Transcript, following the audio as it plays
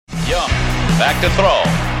Back to throw.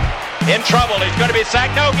 In trouble. He's going to be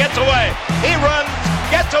sacked. No, gets away. He runs,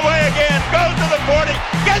 gets away again, goes to the 40,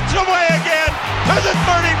 gets away again, to the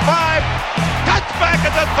 35, cuts back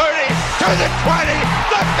at the 30, to the 20,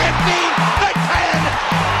 the 15, the 10.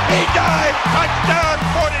 He dives. Touchdown,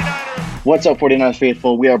 49ers. What's up, 49ers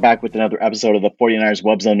faithful? We are back with another episode of the 49ers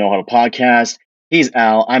Web Zone Know How to podcast. He's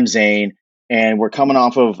Al, I'm Zane, and we're coming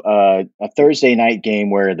off of a Thursday night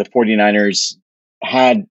game where the 49ers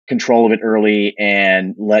had control of it early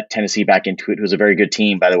and let Tennessee back into it, who was a very good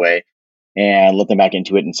team, by the way, and let them back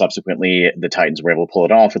into it. And subsequently, the Titans were able to pull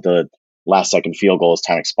it off with the last-second field goal as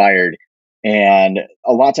time expired. And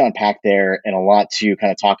a lot to unpack there and a lot to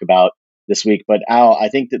kind of talk about this week. But Al, I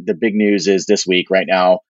think that the big news is this week right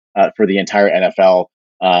now for the entire NFL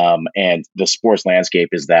and the sports landscape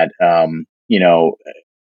is that,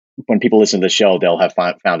 when people listen to the show, they'll have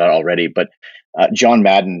found out already. But John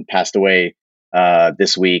Madden passed away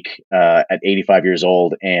this week at 85 years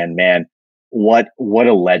old. And man, what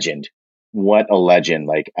a legend. What a legend.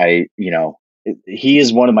 He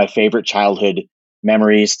is one of my favorite childhood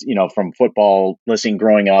memories, from football, listening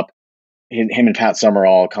growing up, him and Pat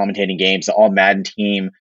Summerall commentating games, the all Madden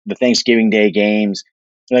team, the Thanksgiving Day games.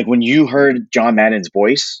 Like when you heard John Madden's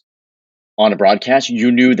voice on a broadcast, you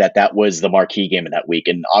knew that was the marquee game of that week.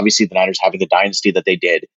 And obviously the Niners having the dynasty that they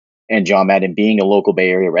did, and John Madden being a local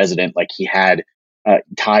Bay Area resident, like he had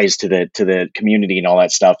ties to the community and all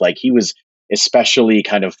that stuff. Like he was especially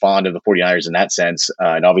kind of fond of the 49ers in that sense.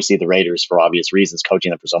 And obviously the Raiders for obvious reasons,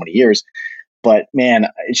 coaching them for so many years. But man,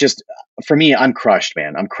 it's just, for me, I'm crushed,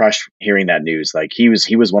 man. I'm crushed hearing that news. Like he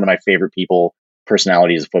was one of my favorite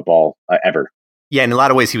personalities of football ever. Yeah, in a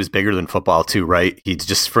lot of ways, he was bigger than football too, right? He's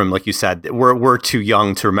just from, like you said, we're too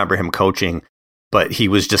young to remember him coaching, but he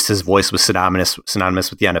was just, his voice was synonymous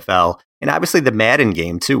with the NFL. And obviously the Madden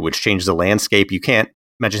game too, which changed the landscape. You can't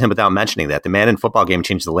mention him without mentioning that. The Madden football game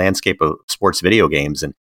changed the landscape of sports video games.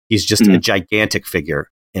 And he's just a gigantic figure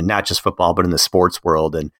in not just football, but in the sports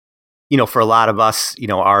world. And, for a lot of us,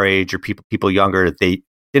 our age or people younger, they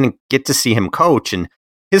didn't get to see him coach. And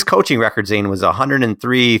his coaching record, Zane, was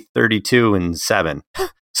 103, 32, and 7.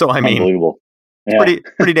 So, I mean, unbelievable. Yeah.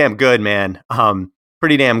 pretty damn good, man.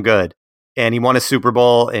 Pretty damn good. And he won a Super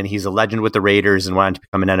Bowl, and he's a legend with the Raiders and wanted to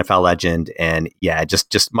become an NFL legend. And yeah,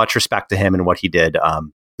 just much respect to him and what he did.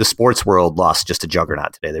 The sports world lost just a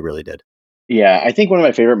juggernaut today. They really did. Yeah, I think one of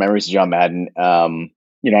my favorite memories of John Madden, I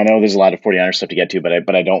know there's a lot of 49ers stuff to get to,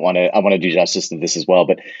 but I don't want to, I want to do justice to this as well.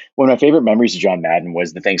 But one of my favorite memories of John Madden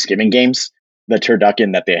was the Thanksgiving games. The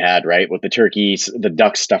turducken that they had, right? With the turkeys, the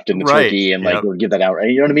duck stuffed in the turkey, and we'll give that out, right?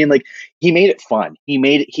 You know what I mean? Like he made it fun. He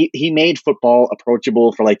made football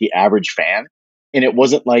approachable for like the average fan. And it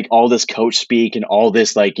wasn't like all this coach speak and all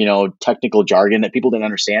this technical jargon that people didn't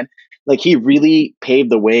understand. Like he really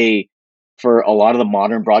paved the way for a lot of the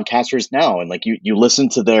modern broadcasters now. And like you listen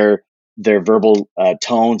to their verbal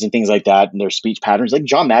tones and things like that and their speech patterns. Like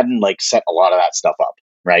John Madden like set a lot of that stuff up,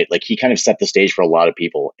 right? Like he kind of set the stage for a lot of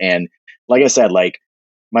people. And like I said, like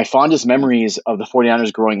my fondest memories of the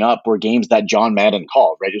 49ers growing up were games that John Madden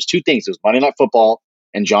called, right? It was two things. It was Monday Night Football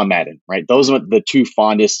and John Madden, right? Those are the two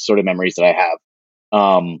fondest sort of memories that I have.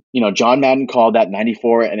 John Madden called that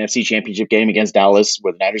 94 NFC Championship game against Dallas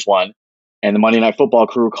where the Niners won, and the Monday Night Football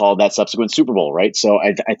crew called that subsequent Super Bowl, right? So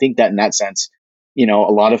I think that in that sense, a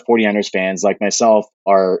lot of 49ers fans like myself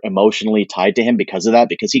are emotionally tied to him because of that,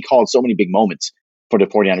 because he called so many big moments for the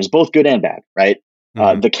 49ers, both good and bad, right?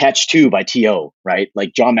 The catch too by T.O., right?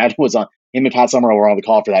 Like John Madden was on, him and Pat Summerall were on the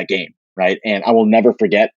call for that game, right? And I will never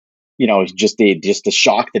forget, just the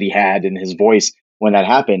shock that he had in his voice when that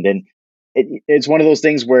happened. And it's one of those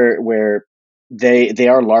things where they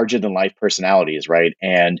are larger than life personalities, right?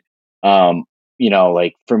 And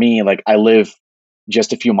like for me, like I live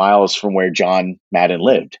just a few miles from where John Madden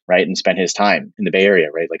lived, right? And spent his time in the Bay Area,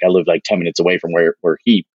 right? Like I lived like 10 minutes away from where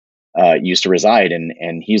he used to reside,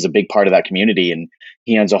 and he's a big part of that community, and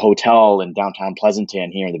he owns a hotel in downtown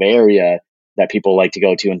Pleasanton here in the Bay Area that people like to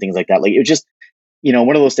go to and things like that. Like it was just,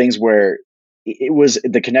 one of those things where it was,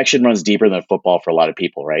 the connection runs deeper than football for a lot of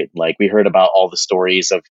people, right? Like we heard about all the stories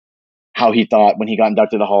of how he thought when he got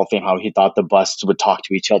inducted to the Hall of Fame, how he thought the busts would talk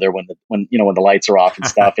to each other when the lights are off and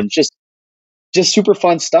stuff, and just super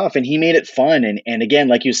fun stuff. And he made it fun. And again,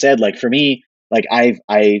 like you said, like for me, like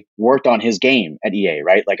I worked on his game at EA,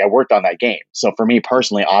 right? Like I worked on that game. So for me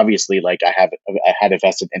personally, obviously, like I had a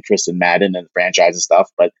vested interest in Madden and the franchise and stuff.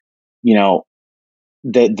 But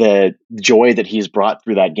the joy that he's brought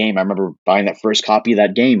through that game. I remember buying that first copy of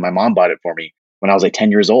that game. My mom bought it for me when I was like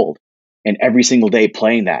 10 years old, and every single day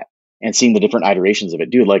playing that and seeing the different iterations of it,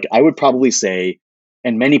 dude. Like I would probably say,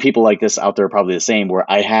 and many people like this out there are probably the same, where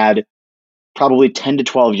I had probably 10 to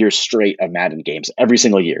 12 years straight of Madden games every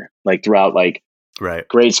single year, like throughout like Right.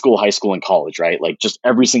 grade school, high school, and college, right? Like just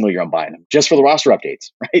every single year I'm buying them just for the roster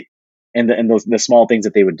updates, right? And the small things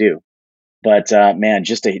that they would do. But man,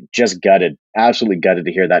 just gutted, absolutely gutted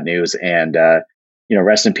to hear that news. And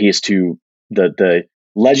rest in peace to the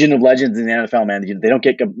legend of legends in the NFL, man. They don't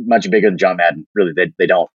get much bigger than John Madden. Really, they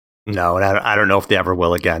don't. No, and I don't know if they ever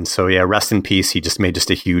will again. So yeah, rest in peace. He just made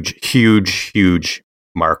just a huge, huge, huge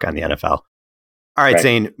mark on the NFL. All right,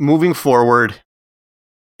 Zane, moving forward,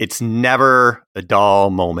 it's never a dull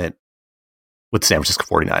moment with San Francisco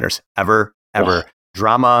 49ers. Ever.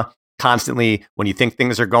 Drama constantly when you think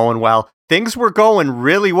things are going well. Things were going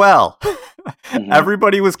really well. Mm-hmm.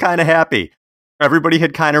 Everybody was kind of happy. Everybody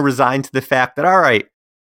had kind of resigned to the fact that, all right,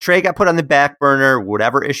 Trey got put on the back burner.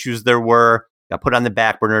 Whatever issues there were got put on the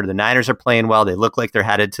back burner. The Niners are playing well. They look like they're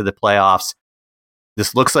headed to the playoffs.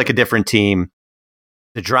 This looks like a different team.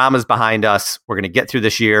 The drama's behind us. We're going to get through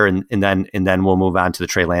this year, and then we'll move on to the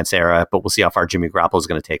Trey Lance era. But we'll see how far Jimmy Garoppolo is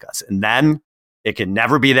going to take us. And then it can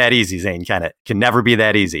never be that easy, Zane. Can it? Can never be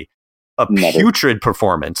that easy. Putrid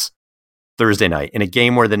performance Thursday night in a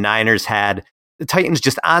game where the Niners had the Titans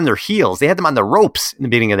just on their heels. They had them on the ropes in the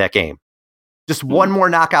beginning of that game. Just one more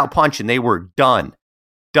knockout punch, and they were done.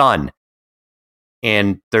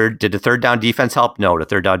 And did the third down defense help? No, the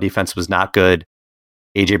third down defense was not good.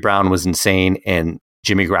 A.J. Brown was insane, and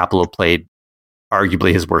Jimmy Garoppolo played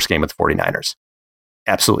arguably his worst game with the 49ers.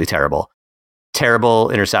 Absolutely terrible. Terrible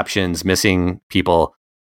interceptions, missing people.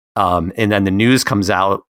 And then the news comes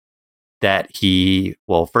out that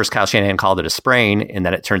first Kyle Shanahan called it a sprain, and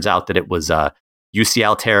then it turns out that it was a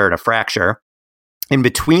UCL tear and a fracture. In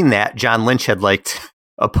between that, John Lynch had liked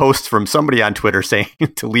a post from somebody on Twitter saying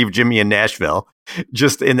to leave Jimmy in Nashville.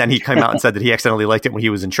 And then he came out and said that he accidentally liked it when he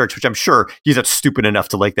was in church, which I'm sure he's not stupid enough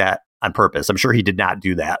to like that on purpose. I'm sure he did not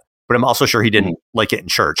do that, but I'm also sure he didn't like it in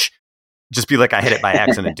church. Just be like, I hit it by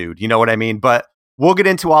accident, dude. You know what I mean? But we'll get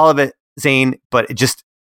into all of it, Zane. But just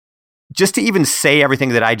to even say everything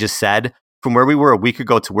that I just said, from where we were a week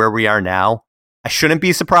ago to where we are now, I shouldn't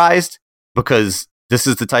be surprised, because this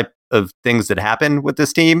is the type of things that happen with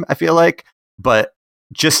this team, I feel like. But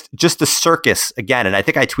just the circus again, and I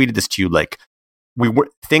think I tweeted this to you, like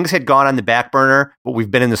things had gone on the back burner, but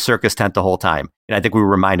we've been in the circus tent the whole time. And I think we were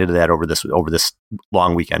reminded of that over this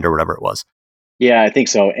long weekend or whatever it was. Yeah, I think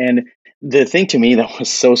so. And the thing to me that was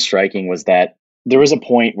so striking was that there was a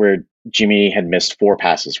point where Jimmy had missed 4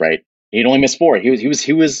 passes, right? He'd only missed 4. He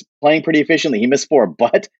was playing pretty efficiently. He missed 4,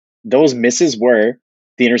 but those misses were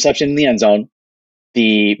the interception in the end zone,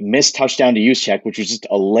 the missed touchdown to Juszczyk, which was just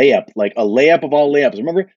a layup, like a layup of all layups.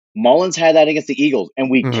 Remember, Mullins had that against the Eagles,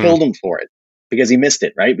 and we killed him for it because he missed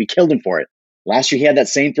it, right? We killed him for it. Last year, he had that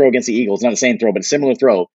same throw against the Eagles, not the same throw, but a similar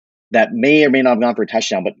throw that may or may not have gone for a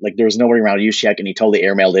touchdown, but like there was nobody around Juszczyk, and he totally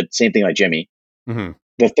airmailed it. Same thing like Jimmy. Mm-hmm.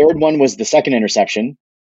 The third one was the second interception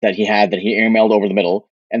that he had that he airmailed over the middle.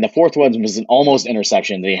 And the fourth one was an almost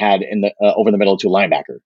interception that he had in the over the middle to a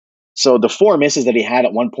linebacker. So the 4 misses that he had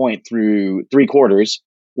at one point through 3 quarters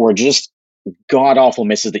were just god awful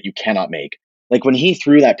misses that you cannot make. Like when he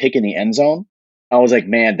threw that pick in the end zone, I was like,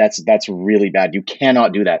 man, that's really bad. You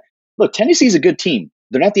cannot do that. Look, Tennessee's a good team.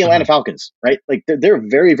 They're not the Atlanta Falcons, right? Like they're a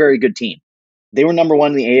very, very good team. They were number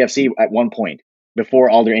 1 in the AFC at one point before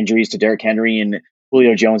all their injuries to Derrick Henry and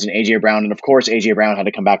Julio Jones and A.J. Brown. And of course, A.J. Brown had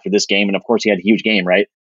to come back for this game. And of course, he had a huge game, right?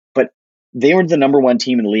 But they were the number 1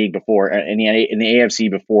 team in the league before, in the AFC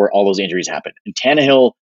before all those injuries happened. And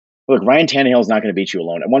Tannehill, look, Ryan Tannehill is not going to beat you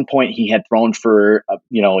alone. At one point, he had thrown for,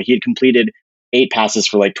 he had completed 8 passes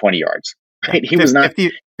for like 20 yards. Right? He was not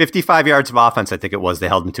 55 yards of offense. I think it was. They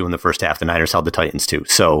held him to in the first half. The Niners held the Titans too.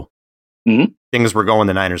 So things were going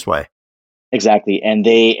the Niners' way. Exactly, and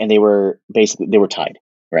they were tied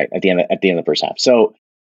right at the end of the first half. So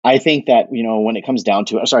I think that when it comes down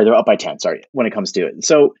to it, they're up by 10. Sorry, when it comes to it.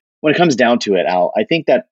 So when it comes down to it, Al, I think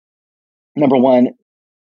that number one,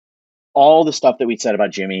 all the stuff that we said about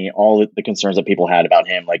Jimmy, all the concerns that people had about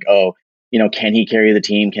him, like, can he carry the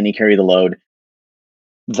team? Can he carry the load?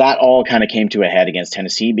 That all kind of came to a head against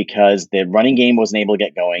Tennessee because the running game wasn't able to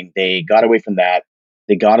get going. They got away from that.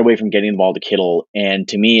 They got away from getting the ball to Kittle. And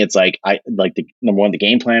to me, it's like, number one, the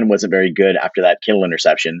game plan wasn't very good after that Kittle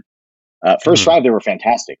interception. First drive, they were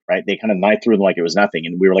fantastic, right? They kind of knifed through them like it was nothing.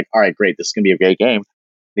 And we were like, all right, great. This is going to be a great game.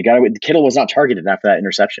 Kittle was not targeted after that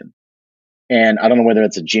interception. And I don't know whether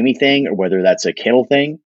it's a Jimmy thing or whether that's a Kittle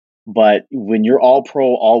thing. But when your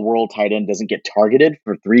all-pro, all-world tight end doesn't get targeted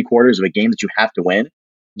for 3 quarters of a game that you have to win,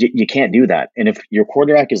 you can't do that. And if your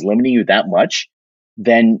quarterback is limiting you that much,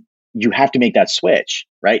 then you have to make that switch,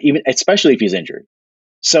 right? Especially if he's injured.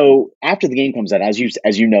 So after the game comes out, as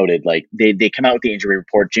you noted, like they come out with the injury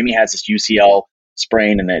report. Jimmy has this UCL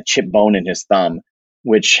sprain and a chip bone in his thumb,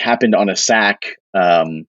 which happened on a sack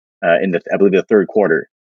in I believe the third quarter,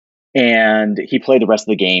 and he played the rest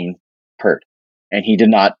of the game hurt, and he did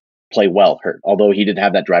not play well hurt. Although he did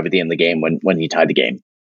have that drive at the end of the game when he tied the game.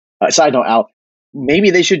 Side note, Al,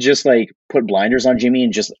 maybe they should just like put blinders on Jimmy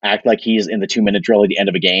and just act like he's in the 2-minute drill at the end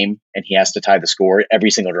of a game and he has to tie the score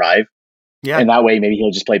every single drive. Yeah. And that way maybe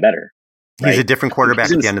he'll just play better. He's a different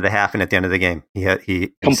quarterback at the end of the half and at the end of the game.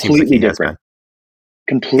 He completely different.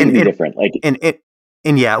 Completely different. Like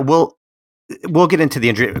and yeah, we'll get into the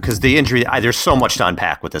injury because the injury there's so much to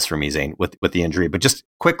unpack with this for me, Zane, with the injury. But just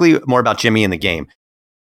quickly more about Jimmy in the game.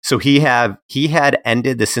 So he had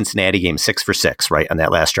ended the Cincinnati game 6 for 6, right, on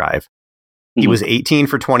that last drive. He was 18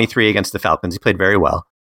 for 23 against the Falcons. He played very well.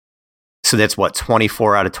 So that's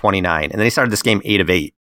 24 out of 29. And then he started this game 8 of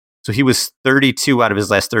 8. So he was 32 out of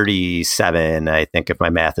his last 37, I think, if my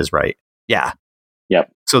math is right. Yeah.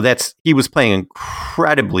 Yep. So he was playing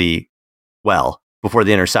incredibly well before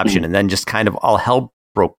the interception, and then just kind of all hell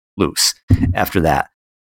broke loose after that.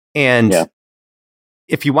 And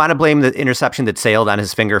if you want to blame the interception that sailed on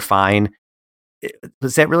his finger, fine.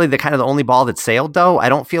 Was that really the only ball that sailed, though? I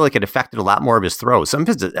don't feel like it affected a lot more of his throws. The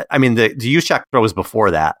Juszczyk throw was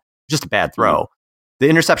before that, just a bad throw. The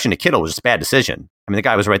interception to Kittle was just a bad decision. I mean, the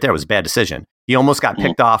guy was right there. It was a bad decision. He almost got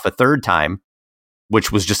picked off a third time,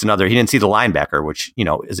 which was just another. He didn't see the linebacker, which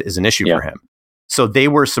is an issue for him. So they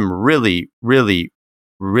were some really, really,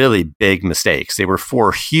 really big mistakes. They were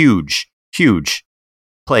 4 huge, huge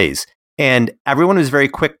plays, and everyone was very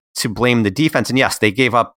quick to blame the defense. And yes, they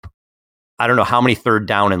gave up. I don't know how many third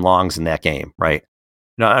down and longs in that game, right?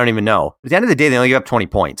 No, I don't even know. At the end of the day, they only gave up 20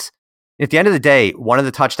 points. At the end of the day, one of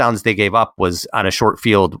the touchdowns they gave up was on a short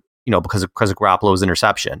field, because of Garoppolo's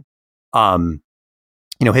interception.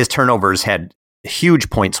 His turnovers had huge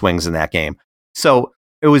point swings in that game. So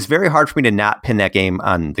it was very hard for me to not pin that game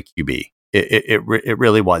on the QB. It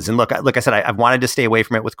really was. And look, like I said, I've wanted to stay away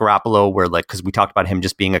from it with Garoppolo, because we talked about him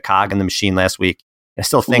just being a cog in the machine last week. I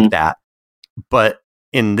still think that, but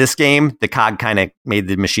in this game, the cog kind of made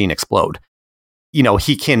the machine explode.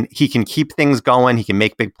 He can keep things going. He can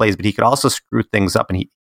make big plays, but he could also screw things up. And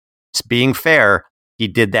just being fair, he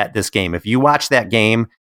did that this game. If you watch that game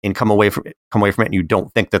and come away from it, and you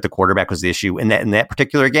don't think that the quarterback was the issue in that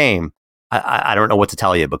particular game, I don't know what to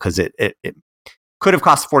tell you, because it could have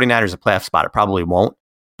cost the 49ers a playoff spot. It probably won't.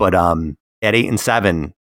 But at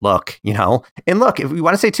 8-7, look, and look, if we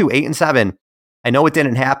want to say too, 8-7. I know it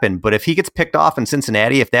didn't happen, but if he gets picked off in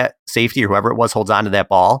Cincinnati, if that safety or whoever it was holds on to that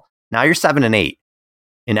ball, now you're 7-8,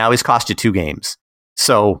 and now he's cost you 2 games.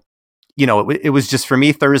 So, it was just, for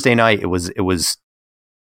me, Thursday night. It was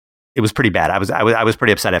pretty bad. I was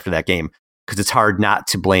pretty upset after that game, because it's hard not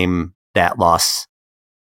to blame that loss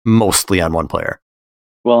mostly on one player.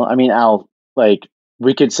 Well, I mean, Al,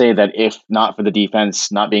 we could say that if not for the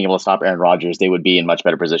defense not being able to stop Aaron Rodgers, they would be in much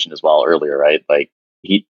better position as well earlier, right?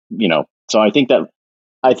 So I think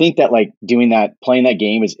that doing that, playing that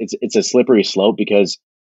game it's a slippery slope, because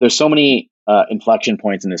there's so many inflection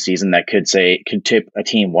points in the season that could tip a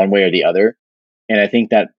team one way or the other. And I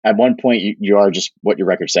think that at one point you are just what your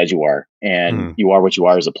record says you are, and you are what you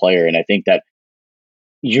are as a player. And I think that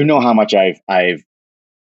how much I've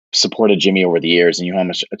supported Jimmy over the years,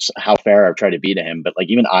 and how fair I've tried to be to him. But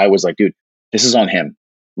even I was like, dude, this is on him.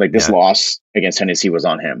 This loss against Tennessee was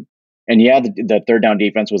on him. And the third down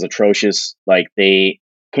defense was atrocious. They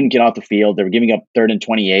couldn't get off the field. They were giving up 3rd and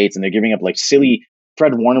 28s, and they're giving up silly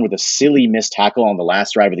Fred Warner with a silly missed tackle on the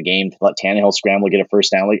last drive of the game to let Tannehill scramble to get a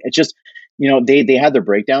first down. It's just, they had their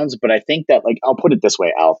breakdowns, but I think that, I'll put it this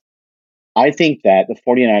way, Al. I think that the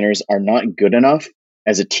 49ers are not good enough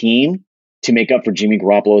as a team to make up for Jimmy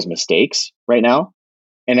Garoppolo's mistakes right now.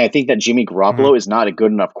 And I think that Jimmy Garoppolo is not a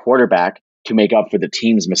good enough quarterback to make up for the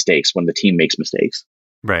team's mistakes when the team makes mistakes.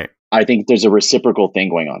 Right. I think there's a reciprocal thing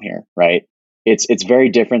going on here, right? It's very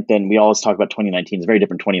different than, we always talk about 2019. It's very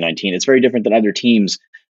different 2019. It's very different than other teams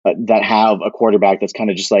that have a quarterback that's kind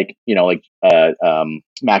of just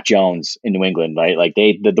Mac Jones in New England, right?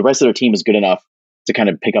 The rest of their team is good enough to kind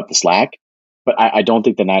of pick up the slack, but I don't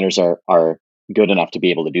think the Niners are good enough to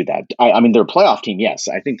be able to do that. I mean, they're a playoff team. Yes,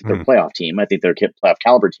 I think they're a playoff team. I think they're a playoff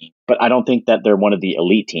caliber team, but I don't think that they're one of the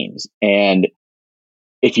elite teams. And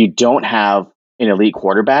if you don't have an elite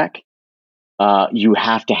quarterback, you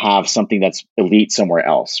have to have something that's elite somewhere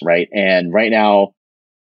else, right? And right now,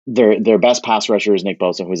 their best pass rusher is Nick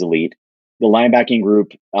Bosa, who's elite. The linebacking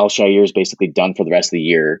group, Al-Shaair, is basically done for the rest of the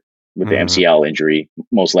year with the MCL injury,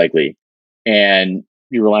 most likely. And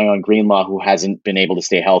you're relying on Greenlaw, who hasn't been able to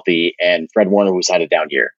stay healthy, and Fred Warner, who's had a down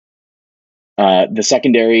year. The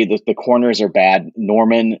secondary, the corners are bad.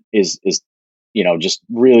 Norman is just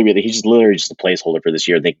really, he's just literally just a placeholder for this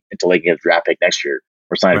year until they can get a draft pick next year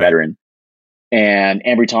or sign a veteran. And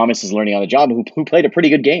Ambry Thomas is learning on the job, who played a pretty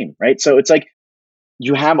good game, right? So it's like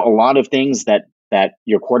you have a lot of things that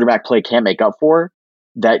your quarterback play can't make up for,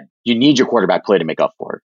 that you need your quarterback play to make up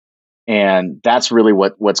for. And that's really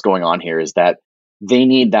what's going on here, is that they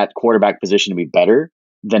need that quarterback position to be better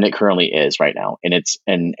than it currently is right now. And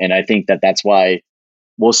I think that's why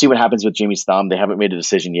we'll see what happens with Jimmy's thumb. They haven't made a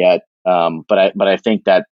decision yet. But I think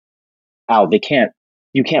that, Al,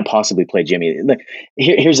 you can't possibly play Jimmy.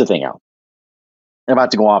 Here's the thing, Al. I'm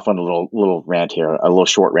about to go off on a little rant here, a little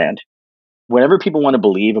short rant. Whatever people want to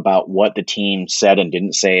believe about what the team said and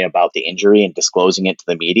didn't say about the injury and disclosing it to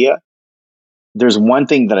the media, there's one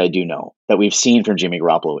thing that I do know that we've seen from Jimmy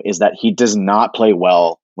Garoppolo is that he does not play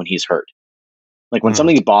well when he's hurt. Like when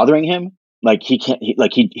something's bothering him, like he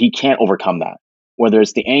can't overcome that. Whether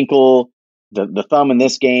it's the ankle, the thumb in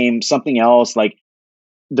this game, something else. Like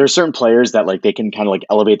there's certain players that like they can kind of like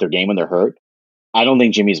elevate their game when they're hurt. I don't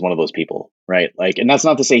think Jimmy's one of those people, right? Like, and that's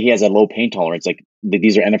not to say he has a low pain tolerance. Like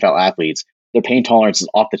these are NFL athletes. Their pain tolerance is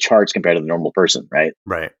off the charts compared to the normal person, right?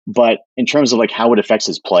 Right. But in terms of like how it affects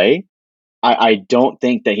his play, I don't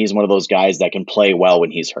think that he's one of those guys that can play well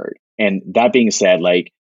when he's hurt. And that being said,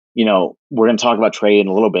 like, we're going to talk about Trey in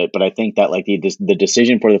a little bit, but I think that like the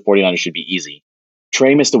decision for the 49ers should be easy.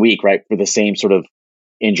 Trey missed a week, right, for the same sort of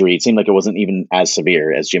injury. It seemed like it wasn't even as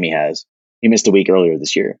severe as Jimmy has. He missed a week earlier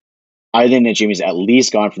this year. I think that Jimmy's at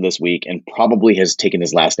least gone for this week and probably has taken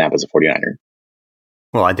his last snap as a 49er.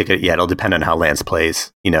 Well, I think it'll depend on how Lance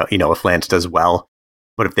plays. If Lance does well,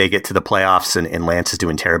 but if they get to the playoffs and Lance is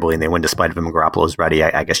doing terribly and they win despite of him, Garoppolo's ready,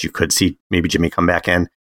 I guess you could see maybe Jimmy come back in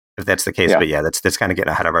if that's the case. Yeah. But yeah, that's kind of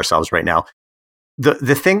getting ahead of ourselves right now.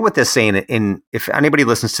 The thing with this saying, and if anybody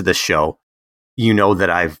listens to this show, that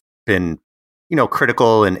I've been,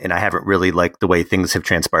 critical and I haven't really liked the way things have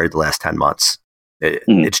transpired the last 10 months.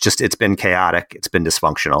 It's been chaotic. It's been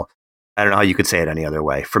dysfunctional. I don't know how you could say it any other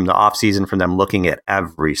way. From the offseason, from them looking at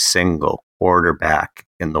every single quarterback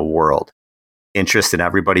in the world, interest in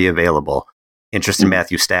everybody available, interest in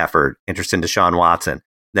Matthew Stafford, interest in Deshaun Watson.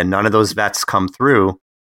 Then none of those vets come through,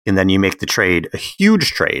 and then you make the trade, a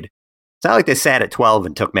huge trade. It's not like they sat at 12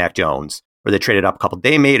 and took Mac Jones, or they traded up a couple.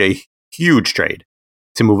 They made a huge trade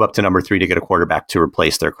to move up to number 3 to get a quarterback to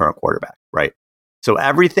replace their current quarterback, right? So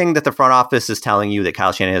everything that the front office is telling you, that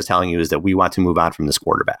Kyle Shanahan is telling you, is that we want to move on from this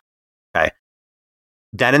quarterback. Okay.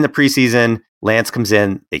 Then in the preseason, Lance comes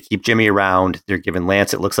in. They keep Jimmy around. They're giving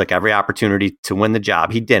Lance, it looks like, every opportunity to win the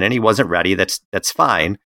job. He didn't. He wasn't ready. That's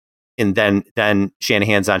fine. And then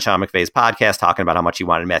Shanahan's on Sean McVay's podcast talking about how much he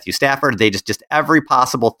wanted Matthew Stafford. They just every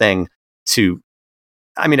possible thing to.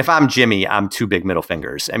 I mean, if I'm Jimmy, I'm 2 big middle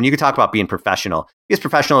fingers. I mean, you could talk about being professional. Be as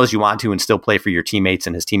professional as you want to and still play for your teammates,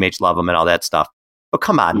 and his teammates love him and all that stuff. But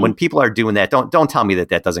come on, when people are doing that, don't tell me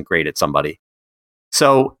that doesn't grate at somebody.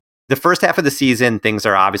 So the first half of the season, things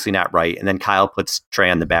are obviously not right. And then Kyle puts Trey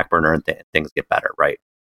on the back burner and things get better, right?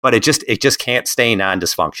 But it just can't stay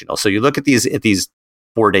non-dysfunctional. So you look at these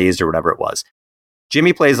 4 days or whatever it was.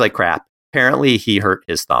 Jimmy plays like crap. Apparently he hurt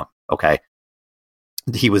his thumb. Okay.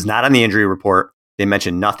 He was not on the injury report. They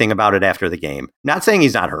mentioned nothing about it after the game. Not saying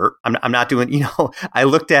he's not hurt. I'm not doing, I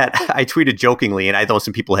tweeted jokingly, and I know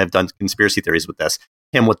some people have done conspiracy theories with this,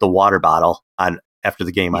 him with the water bottle after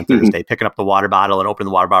the game on Thursday, picking up the water bottle and opening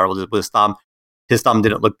the water bottle with his thumb. His thumb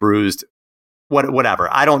didn't look bruised. Whatever.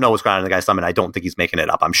 I don't know what's going on in the guy's thumb, and I don't think he's making it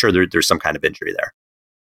up. I'm sure there's some kind of injury there.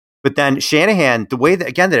 But then Shanahan, the way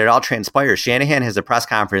that it all transpires, Shanahan has a press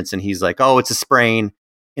conference and he's like, oh, it's a sprain.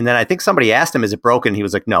 And then I think somebody asked him, is it broken? He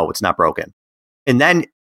was like, no, it's not broken. And then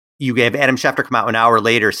you have Adam Schefter come out an hour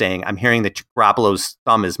later saying, I'm hearing that Garoppolo's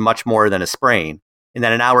thumb is much more than a sprain. And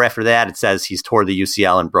then an hour after that, it says he's tore the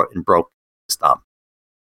UCL and broke his thumb.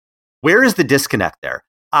 Where is the disconnect there?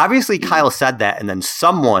 Obviously, Kyle said that, and then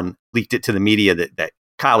someone leaked it to the media that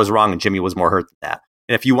Kyle was wrong and Jimmy was more hurt than that.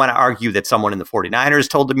 And if you want to argue that someone in the 49ers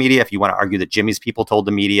told the media, if you want to argue that Jimmy's people told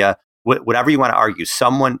the media, whatever you want to argue,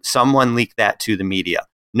 someone leaked that to the media.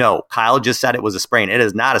 No, Kyle just said it was a sprain. It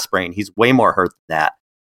is not a sprain. He's way more hurt than that,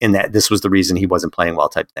 and that this was the reason he wasn't playing well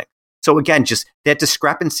type thing. So again, just that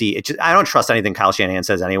discrepancy. I don't trust anything Kyle Shanahan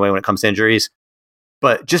says anyway when it comes to injuries.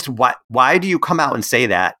 But just why do you come out and say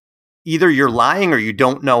that? Either you're lying or you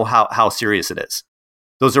don't know how serious it is.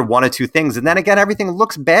 Those are one of two things. And then again, everything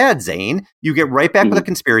looks bad, Zane. You get right back with the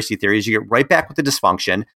conspiracy theories. You get right back with the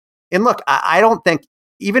dysfunction. And look, I don't think,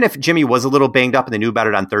 even if Jimmy was a little banged up and they knew about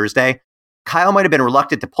it on Thursday, Kyle might have been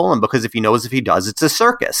reluctant to pull him because if he does, it's a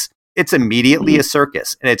circus. It's immediately a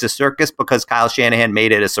circus. And it's a circus because Kyle Shanahan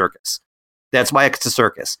made it a circus. That's why it's a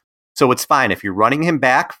circus. So it's fine. If you're running him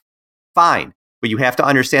back, fine. But you have to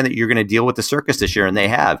understand that you're going to deal with the circus this year, and they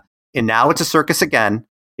have. And now it's a circus again.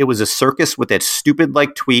 It was a circus with that stupid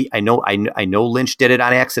tweet. I know Lynch did it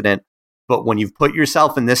on accident, but when you've put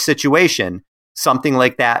yourself in this situation, something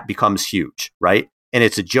like that becomes huge, right? And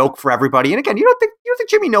it's a joke for everybody. And again, you don't think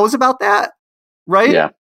Jimmy knows about that, right? Yeah.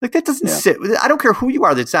 Like that doesn't sit. I don't care who you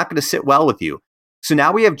are. That's not going to sit well with you. So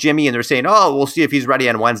now we have Jimmy, and they're saying, "Oh, we'll see if he's ready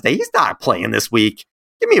on Wednesday." He's not playing this week.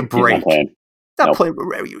 Give me a break. He's not playing.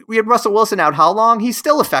 We had Russell Wilson out. How long? He's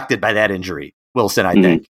still affected by that injury. Wilson, I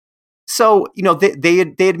think. So they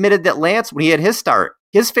admitted that Lance, when he had his start,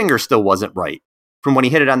 his finger still wasn't right from when he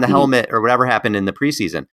hit it on the helmet or whatever happened in the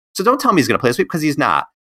preseason. So don't tell me he's going to play this week because he's not.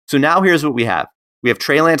 So now here's what we have. We have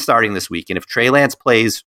Trey Lance starting this week, and if Trey Lance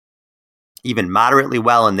plays even moderately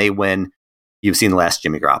well and they win, you've seen the last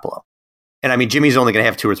Jimmy Garoppolo. And I mean, Jimmy's only going to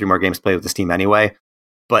have 2 or 3 more games to play with this team anyway.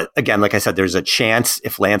 But again, like I said, there's a chance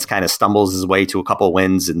if Lance kind of stumbles his way to a couple of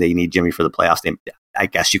wins and they need Jimmy for the playoffs, I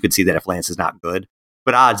guess you could see that if Lance is not good.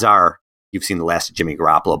 But odds are you've seen the last of Jimmy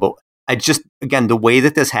Garoppolo. But again, the way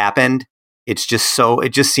that this happened, it just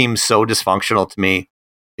seems so dysfunctional to me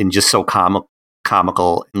and just so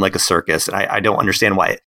comical and like a circus. And I don't understand why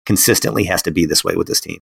it consistently has to be this way with this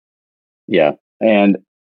team. Yeah. And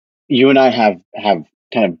you and I have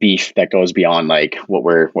kind of beef that goes beyond what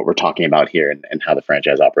we're talking about here and how the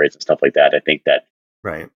franchise operates and stuff like that. I think that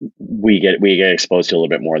right. we get exposed to a little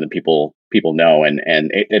bit more than people know. And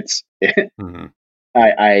it's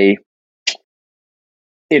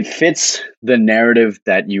it fits the narrative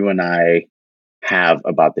that you and I have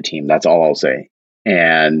about the team. That's all I'll say.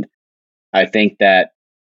 And I think that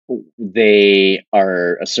they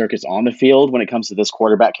are a circus on the field when it comes to this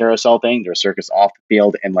quarterback carousel thing. They're a circus off the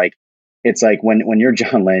field. And it's like when you're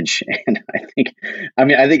John Lynch, and I think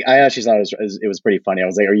I actually thought it was pretty funny. I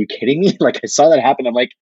was like, are you kidding me? I saw that happen. I'm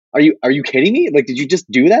like, are you kidding me? Did you just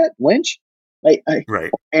do that, Lynch?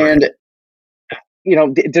 Right. And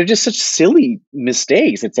they're just such silly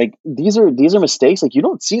mistakes. It's like these are mistakes you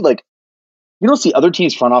don't see you don't see other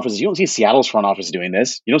teams' front offices. You don't see Seattle's front office doing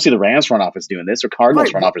this. You don't see the Rams front office doing this or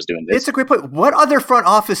Cardinals front office doing this. It's a great point. What other front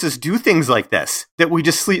offices do things like this that we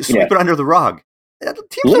just sweep it under the rug?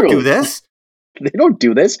 Teams don't do this. They don't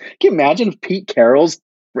do this. Can you imagine if Pete Carroll's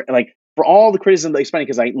for all the criticism? It's funny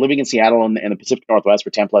because living in Seattle and the Pacific Northwest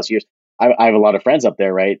for 10 plus years, I have a lot of friends up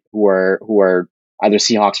there, right? Who are either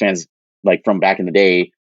Seahawks fans from back in the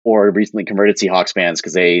day or recently converted Seahawks fans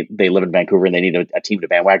because they live in Vancouver and they need a team to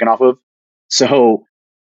bandwagon off of. So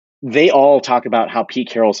they all talk about how Pete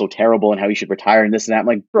Carroll's so terrible and how he should retire and this and that. I'm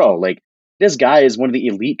like, bro, this guy is one of the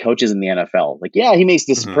elite coaches in the NFL. Yeah, he makes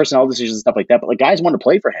this personnel decisions and stuff like that, but guys want to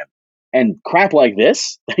play for him. And crap like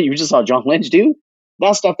this that you just saw John Lynch do,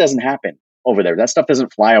 that stuff doesn't happen over there. That stuff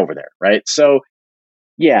doesn't fly over there, right? So,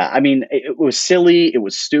 yeah, I mean, it was silly. It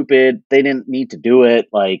was stupid. They didn't need to do it.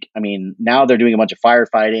 Now they're doing a bunch of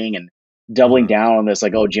firefighting and doubling down on this,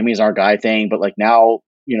 oh, Jimmy's our guy thing. But now,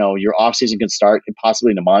 your offseason can start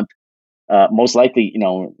possibly in a month. Most likely,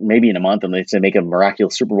 maybe in a month, unless they make a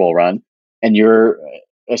miraculous Super Bowl run. And you're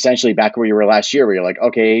essentially back where you were last year, where you're like,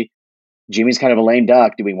 okay, Jimmy's kind of a lame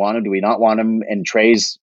duck. Do we want him? Do we not want him? And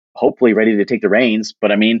Trey's hopefully ready to take the reins.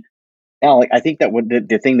 But Al, I think that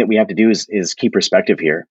the thing that we have to do is keep perspective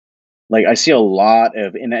here. I see a lot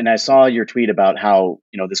of, and I saw your tweet about how,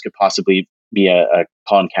 this could possibly be a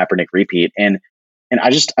Colin Kaepernick repeat. And I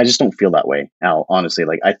just don't feel that way, Al, honestly.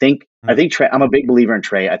 I think Trey, I'm a big believer in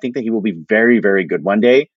Trey. I think that he will be very, very good one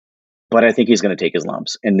day. But I think he's going to take his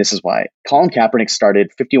lumps. And this is why. Colin Kaepernick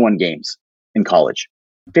started 51 games in college.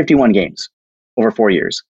 51 games over 4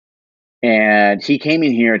 years. And he came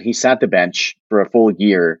in here and he sat the bench for a full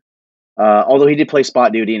year. Although he did play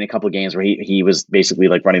spot duty in a couple of games where he was basically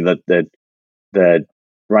running the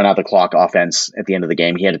run out the clock offense at the end of the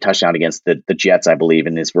game. He had a touchdown against the Jets, I believe,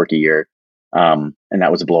 in his rookie year. And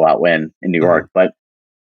that was a blowout win in New York. But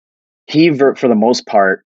he, for the most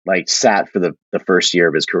part, sat for the first year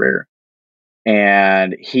of his career.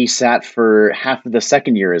 And he sat for half of the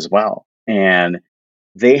second year as well. And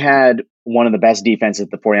they had one of the best defenses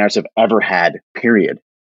the 49ers have ever had, period,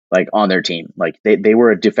 on their team. They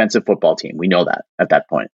were a defensive football team. We know that at that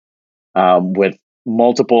point, with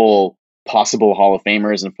multiple possible Hall of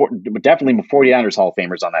Famers and definitely 49ers Hall of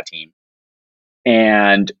Famers on that team.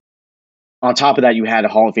 And on top of that, you had a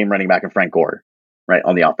Hall of Fame running back in Frank Gore, right,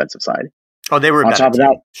 on the offensive side. Oh, they were on top of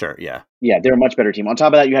that. Sure, yeah. Yeah, they're a much better team. On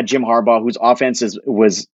top of that, you had Jim Harbaugh, whose offense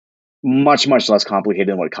was much, much less complicated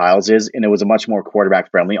than what Kyle's is. And it was a much more quarterback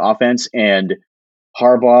friendly offense. And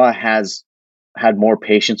Harbaugh has had more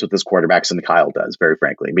patience with his quarterbacks than Kyle does, very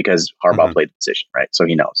frankly, because Harbaugh played the position, right? So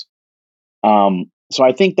he knows. So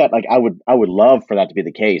I think that, like, I would love for that to be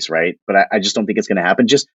the case, right? But I just don't think it's going to happen.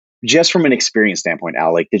 Just from an experience standpoint,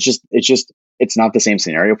 Al, like it's not the same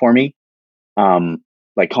scenario for me.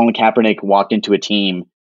 Like Colin Kaepernick walked into a team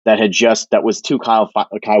that was two Kyle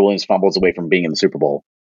Williams fumbles away from being in the Super Bowl,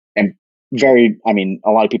 and a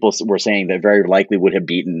lot of people were saying that very likely would have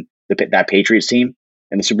beaten that Patriots team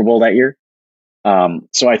in the Super Bowl that year.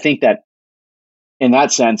 So I think that in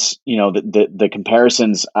that sense, the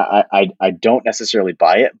comparisons, I don't necessarily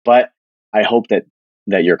buy it, but I hope that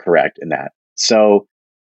you're correct in that. So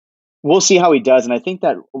we'll see how he does. And I think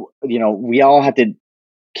that, we all have to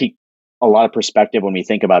keep a lot of perspective when we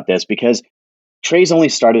think about this, because Trey's only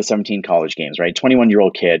started 17 college games, right?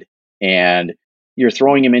 21-year-old kid. And you're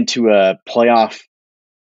throwing him into a playoff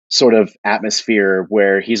sort of atmosphere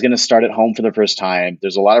where he's going to start at home for the first time.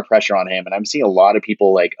 There's a lot of pressure on him. And I'm seeing a lot of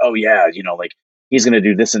people like, oh yeah, like he's going to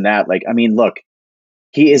do this and that. Like, I mean, look,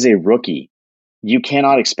 he is a rookie. You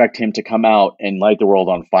cannot expect him to come out and light the world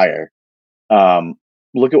on fire.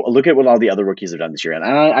 Look at what all the other rookies have done this year. And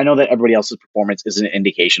I know that everybody else's performance is an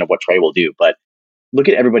indication of what Trey will do, but look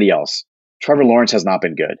at everybody else. Trevor Lawrence has not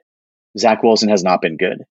been good. Zach Wilson has not been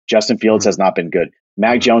good. Justin Fields has not been good.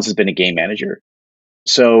 Mac Jones has been a game manager.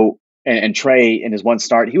 So, and Trey in his one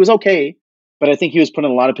start, he was okay, but I think he was put in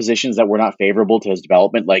a lot of positions that were not favorable to his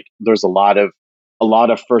development. Like there's a lot of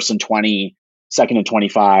first and 20, second and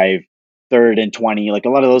 25, third and 20, like a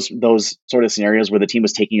lot of those sort of scenarios where the team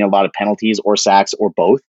was taking a lot of penalties or sacks or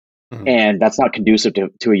both. And that's not conducive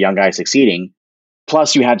to a young guy succeeding.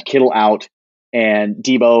 Plus you had Kittle out, and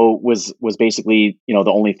Debo was basically, the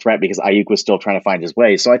only threat because Ayuk was still trying to find his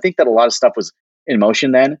way. So I think that a lot of stuff was in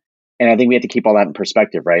motion then. And I think we have to keep all that in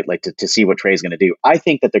perspective, right? Like to see what Trey's going to do. I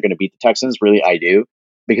think that they're going to beat the Texans. Really, I do,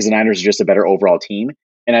 because the Niners are just a better overall team.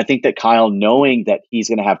 And I think that Kyle, knowing that he's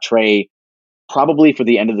going to have Trey probably for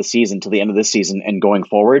the end of the season, till the end of this season and going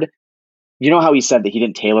forward, you know how he said that he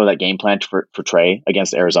didn't tailor that game plan for Trey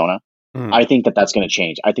against Arizona? I think that that's going to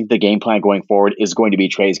change. I think the game plan going forward is going to be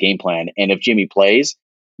Trey's game plan. And if Jimmy plays,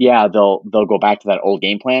 yeah, they'll go back to that old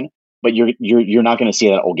game plan. But you're not going to see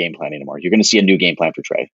that old game plan anymore. You're going to see a new game plan for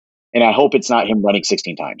Trey. And I hope it's not him running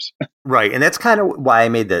 16 times. Right. And that's kind of why I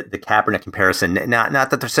made the Kaepernick comparison. Not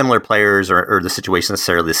that they're similar players or the situation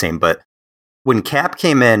necessarily the same, but when Cap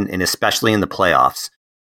came in, and especially in the playoffs,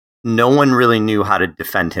 no one really knew how to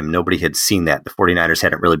defend him. Nobody had seen that. The 49ers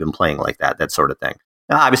hadn't really been playing like that sort of thing.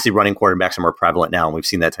 Now, obviously, running quarterbacks are more prevalent now, and we've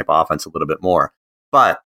seen that type of offense a little bit more.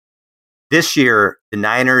 But this year, the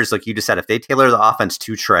Niners, like you just said, if they tailor the offense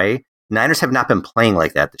to Trey, Niners have not been playing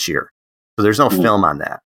like that this year. So there's no film on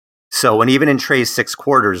that. So, and even in Trey's 6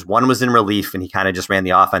 quarters, one was in relief and he kind of just ran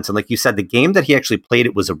the offense. And like you said, the game that he actually played,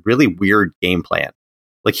 it was a really weird game plan.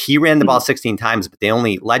 Like he ran the ball 16 times, but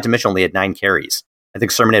Elijah Mitchell only had 9 carries. I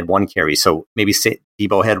think Sermon had 1 carry. So maybe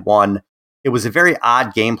Debo had 1. It was a very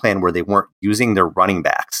odd game plan where they weren't using their running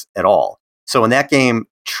backs at all. So in that game,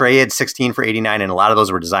 Trey had 16 for 89, and a lot of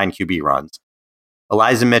those were design QB runs.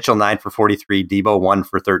 Elijah Mitchell, 9 for 43, Debo, 1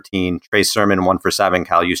 for 13, Trey Sermon, 1 for 7,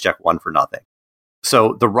 Kyle Juszczyk, 1 for nothing.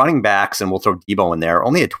 So the running backs, and we'll throw Debo in there,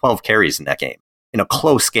 only had 12 carries in that game, in a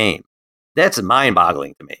close game. That's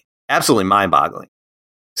mind-boggling to me. Absolutely mind-boggling.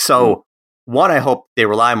 So, one, I hope they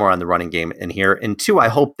rely more on the running game in here. And 2, I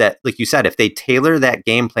hope that, like you said, if they tailor that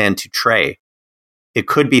game plan to Trey, it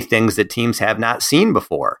could be things that teams have not seen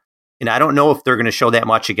before. And I don't know if they're going to show that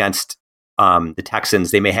much against the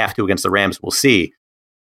Texans. They may have to against the Rams. We'll see.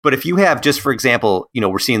 But if you have, just for example,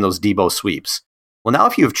 we're seeing those Debo sweeps. Well, now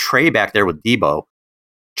if you have Trey back there with Debo,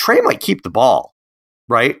 Trey might keep the ball,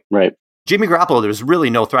 right? Right. Jimmy Garoppolo, there's really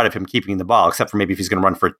no threat of him keeping the ball, except for maybe if he's going to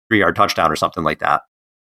run for a 3-yard touchdown or something like that.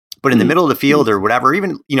 But in the middle of the field or whatever,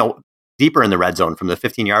 even, deeper in the red zone from the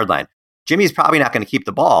 15-yard line, Jimmy's probably not going to keep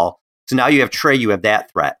the ball. So now you have Trey, you have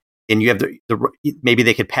that threat. And you have maybe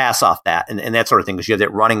they could pass off that and that sort of thing, because you have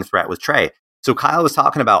that running threat with Trey. So Kyle was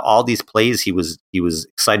talking about all these plays he was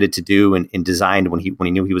excited to do and designed when he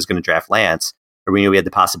knew he was going to draft Lance, or we knew he had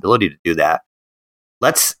the possibility to do that.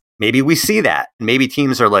 Maybe we see that. And maybe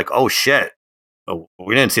teams are like, oh shit,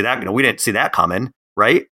 we didn't see that. We didn't see that coming,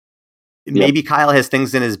 right? Yep. Maybe Kyle has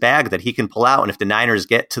things in his bag that he can pull out. And if the Niners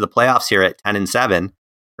get to the playoffs here at 10-7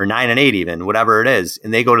 or 9-8, even whatever it is,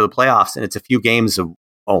 and they go to the playoffs and it's a few games of,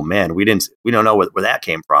 oh man, we don't know where that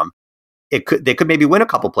came from. They could maybe win a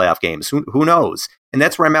couple playoff games. Who knows? And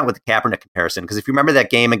that's where I'm at with the Kaepernick comparison. Because if you remember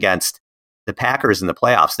that game against the Packers in the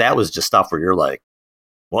playoffs, that was just stuff where you're like,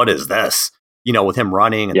 what is this? with him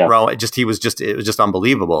running and throwing. It was just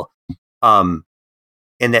unbelievable. And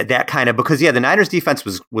that kind of, because the Niners defense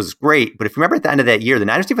was great, but if you remember at the end of that year, the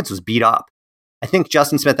Niners defense was beat up. I think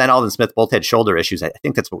Justin Smith and Alvin Smith both had shoulder issues. I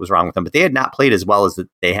think that's what was wrong with them, but they had not played as well as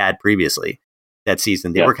they had previously that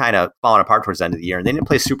season. They were kind of falling apart towards the end of the year, and they didn't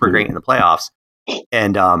play super great in the playoffs.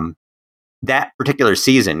 And that particular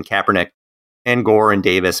season, Kaepernick and Gore and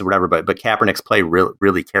Davis or whatever, but Kaepernick's play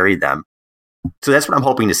really carried them. So that's what I'm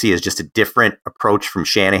hoping to see, is just a different approach from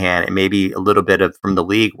Shanahan, and maybe a little bit from the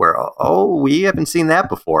league where, we haven't seen that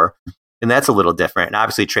before. And that's a little different. And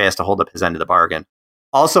obviously Trey has to hold up his end of the bargain.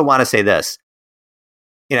 Also want to say this,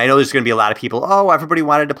 and I know there's going to be a lot of people, everybody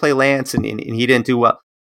wanted to play Lance and he didn't do well.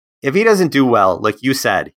 If he doesn't do well, like you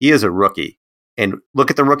said, he is a rookie. And look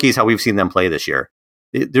at the rookies, how we've seen them play this year.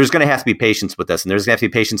 There's going to have to be patience with this, and there's going to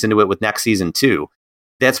have to be patience into it with next season too.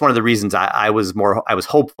 That's one of the reasons I was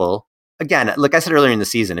hopeful. Again, like I said earlier in the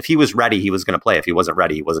season, if he was ready, he was going to play. If he wasn't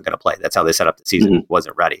ready, he wasn't going to play. That's how they set up the season. He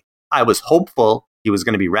wasn't ready. I was hopeful he was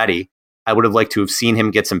going to be ready. I would have liked to have seen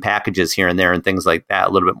him get some packages here and there and things like that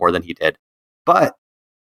a little bit more than he did. But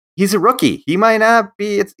he's a rookie. He might not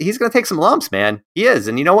be. He's going to take some lumps, man. He is.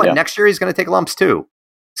 And you know what? Yeah. Next year, he's going to take lumps too.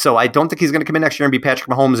 So I don't think he's going to come in next year and be Patrick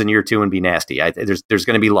Mahomes in year 2 and be nasty. There's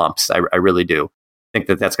going to be lumps. I really do think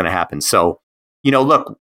that's going to happen. So,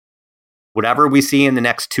 look, whatever we see in the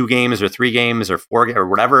next 2 games or 3 games or 4 or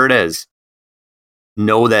whatever it is,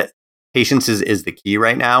 know that patience is the key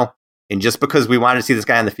right now. And just because we wanted to see this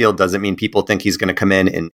guy on the field doesn't mean people think he's going to come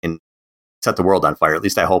in and set the world on fire. At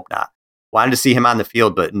least I hope not. Wanted to see him on the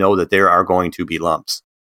field, but know that there are going to be lumps.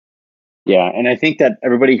 Yeah, and I think that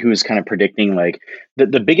everybody who's kind of predicting, like, one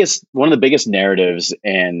of the biggest narratives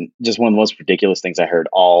and just one of the most ridiculous things I heard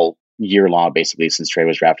all year long, basically since Trey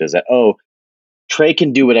was drafted, is that, Trey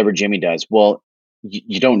can do whatever Jimmy does. Well,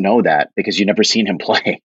 you don't know that because you've never seen him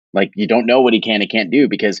play. Like, you don't know what he can and can't do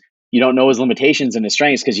because you don't know his limitations and his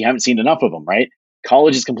strengths because you haven't seen enough of them, right?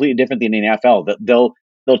 College is completely different than the NFL.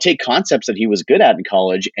 They'll take concepts that he was good at in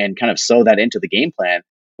college and kind of sew that into the game plan,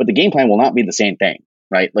 but the game plan will not be the same thing,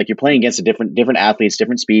 right? Like, you're playing against different athletes,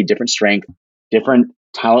 different speed, different strength, different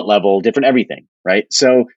talent level, different everything, right?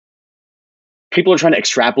 So people are trying to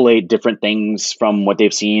extrapolate different things from what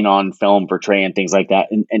they've seen on film for Trey and things like that.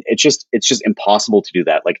 And it's just impossible to do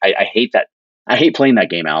that. Like, I hate that. I hate playing that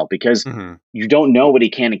game out because you don't know what he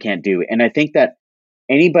can and can't do. And I think that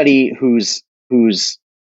anybody who's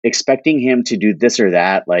expecting him to do this or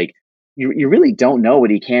that, like, you really don't know what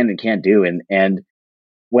he can and can't do. And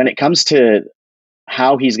when it comes to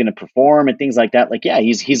how he's going to perform and things like that, like, yeah,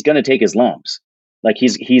 he's going to take his lumps. Like,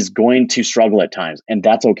 he's going to struggle at times, and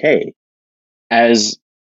that's okay. As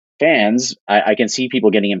fans, I can see people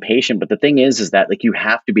getting impatient, but the thing is that, like, you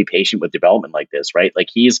have to be patient with development like this, right? Like,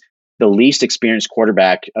 he's the least experienced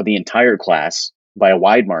quarterback of the entire class by a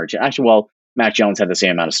wide margin. Actually, well, Mac Jones had the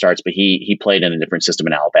same amount of starts, but he played in a different system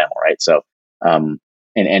in Alabama, right? So,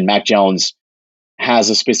 and Mac Jones has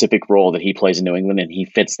a specific role that he plays in New England, and he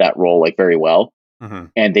fits that role, like, very well.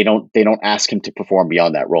 And they don't ask him to perform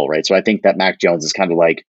beyond that role, right? So I think that Mac Jones is kind of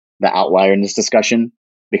like the outlier in this discussion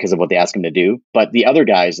because of what they ask him to do. But the other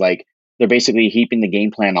guys, like, they're basically heaping the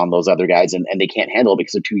game plan on those other guys, and they can't handle it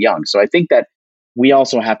because they're too young. So I think that we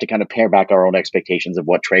also have to kind of pare back our own expectations of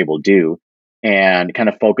what Trey will do and kind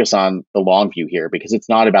of focus on the long view here, because it's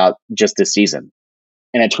not about just this season.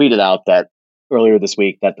 And I tweeted out that earlier this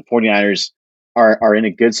week that the 49ers are in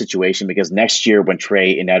a good situation because next year, when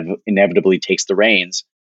Trey inevitably takes the reins,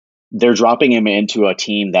 they're dropping him into a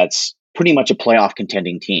team that's pretty much a playoff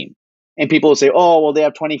contending team. And people will say, oh, well, they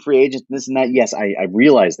have 20 free agents, this and that. Yes, I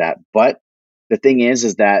realize that. But the thing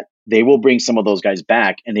is that they will bring some of those guys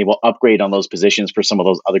back, and they will upgrade on those positions for some of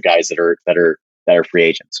those other guys that are free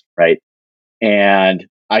agents, right? And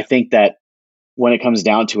I think that when it comes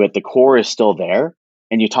down to it, the core is still there.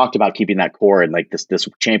 And you talked about keeping that core in, like, this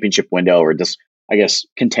championship window, or this, I guess,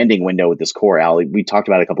 contending window with this core, Al. We talked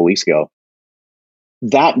about it a couple of weeks ago.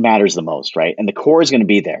 That matters the most, right? And the core is going to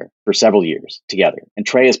be there for several years together. And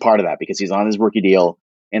Trey is part of that because he's on his rookie deal,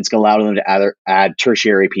 and it's going to allow them to add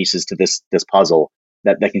tertiary pieces to this puzzle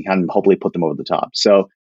that can kind of hopefully put them over the top. So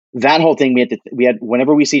that whole thing, we had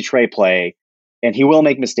whenever we see Trey play, and he will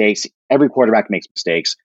make mistakes. Every quarterback makes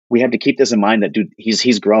mistakes. We have to keep this in mind that, dude,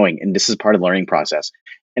 he's growing, and this is part of the learning process.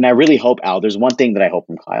 And I really hope, Al, there's one thing that I hope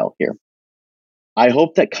from Kyle here. I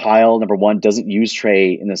hope that Kyle, number one, doesn't use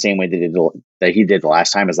Trey in the same way that he did the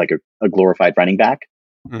last time, as like a glorified running back,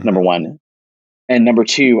 number one. And number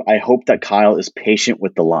two, I hope that Kyle is patient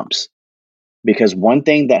with the lumps. Because one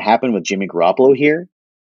thing that happened with Jimmy Garoppolo here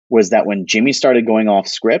was that when Jimmy started going off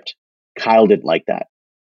script, Kyle didn't like that.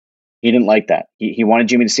 He didn't like that. He wanted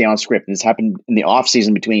Jimmy to stay on script. And this happened in the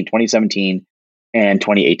offseason between 2017 and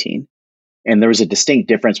 2018. And there was a distinct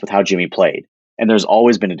difference with how Jimmy played. And there's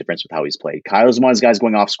always been a difference with how he's played. Kyle's one of those guys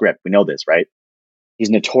going off script. We know this, right? He's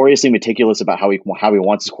notoriously meticulous about how he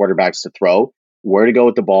wants his quarterbacks to throw, where to go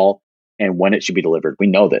with the ball, and when it should be delivered. We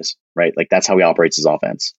know this, right? Like that's how he operates his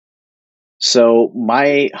offense. So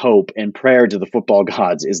my hope and prayer to the football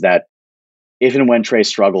gods is that if and when Trey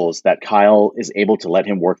struggles, that Kyle is able to let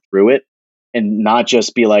him work through it and not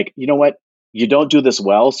just be like, you know what, you don't do this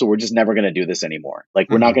well, so we're just never going to do this anymore. Like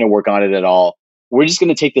we're not going to work on it at all. We're just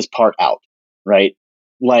going to take this part out, right?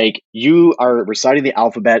 Like you are reciting the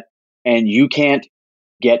alphabet and you can't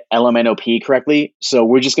get LMNOP correctly, so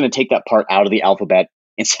we're just going to take that part out of the alphabet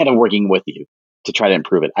instead of working with you to try to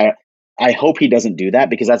improve it. I hope he doesn't do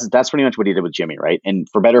that because that's pretty much what he did with Jimmy, right? And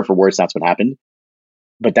for better or for worse, that's what happened.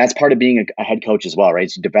 But that's part of being a head coach as well, right?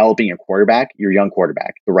 It's developing your quarterback, your young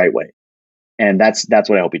quarterback, the right way. And that's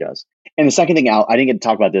what I hope he does. And the second thing, Al, I didn't get to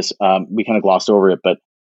talk about this. We kind of glossed over it, but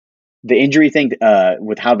the injury thing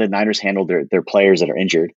with how the Niners handle their players that are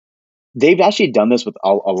injured, they've actually done this with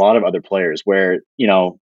a lot of other players where,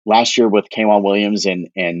 last year with K'Wan Williams and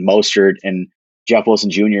Mostert and Jeff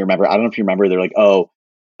Wilson Jr., remember, I don't know if you remember, they're like,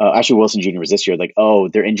 actually Wilson Jr. was this year, like,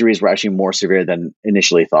 their injuries were actually more severe than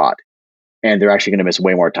initially thought. And they're actually going to miss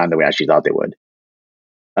way more time than we actually thought they would.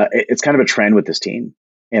 It's kind of a trend with this team.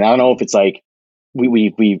 And I don't know if it's like,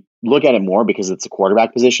 we look at it more because it's a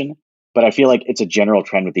quarterback position, but I feel like it's a general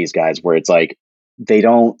trend with these guys where it's like, they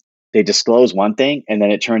disclose one thing and then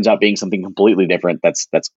it turns out being something completely different. That's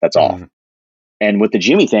off. And with the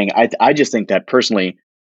Jimmy thing, I just think that personally,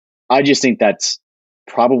 I just think that's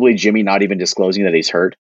probably Jimmy not even disclosing that he's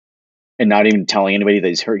hurt and not even telling anybody that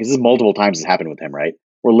he's hurt. Because this multiple times has happened with him, right?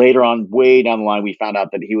 Where later on, way down the line, we found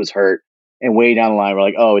out that he was hurt. And way down the line, we're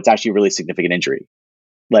like, oh, it's actually a really significant injury.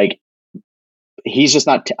 Like, he's just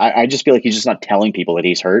not, I just feel like he's just not telling people that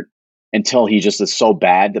he's hurt until he just is so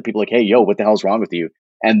bad that people are like, hey, yo, what the hell's wrong with you?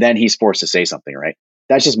 And then he's forced to say something, right?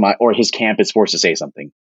 That's just or his camp is forced to say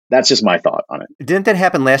something. That's just my thought on it. Didn't that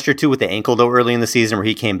happen last year too with the ankle though early in the season where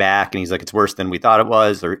he came back and he's like, it's worse than we thought it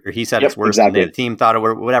was, or he said it's worse than the team thought it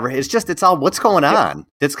was, whatever. It's all what's going on.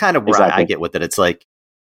 That's kind of where I get with it. It's like,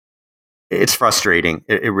 it's frustrating.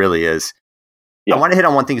 It really is. I want to hit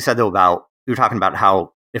on one thing you said though about, you were talking about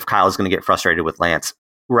how if Kyle is going to get frustrated with Lance,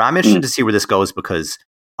 where I'm interested to see where this goes because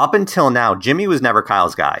up until now, Jimmy was never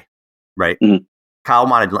Kyle's guy, right? Kyle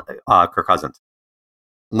wanted Kirk Cousins.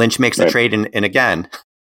 Lynch makes the trade, and again,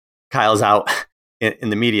 Kyle's out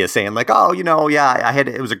in the media saying like, oh,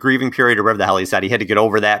 it was a grieving period or whatever the hell he said. He had to get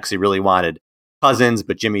over that because he really wanted Cousins,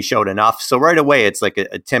 but Jimmy showed enough. So right away, it's like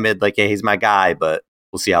a timid, like, hey, he's my guy, but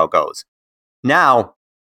we'll see how it goes. Now,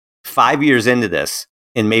 5 years into this,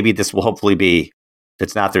 and maybe this will hopefully be, if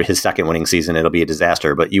it's not his second winning season, it'll be a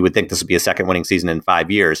disaster, but you would think this would be a second winning season in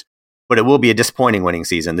 5 years, but it will be a disappointing winning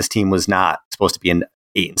season. This team was not supposed to be in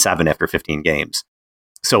 8-7 after 15 games.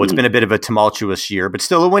 So it's been a bit of a tumultuous year, but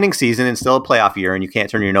still a winning season and still a playoff year. And you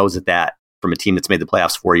can't turn your nose at that from a team that's made the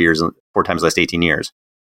playoffs 4 times the last 18 years.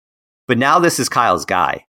 But now this is Kyle's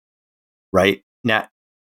guy, right? Now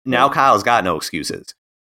Kyle's got no excuses.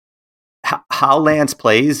 How Lance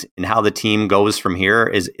plays and how the team goes from here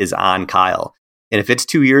is on Kyle. And if it's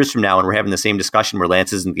 2 years from now and we're having the same discussion where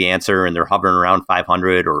Lance isn't the answer and they're hovering around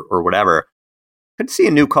 500 or whatever, could see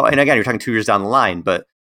a new call. And again, you're talking 2 years down the line, but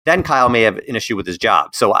then Kyle may have an issue with his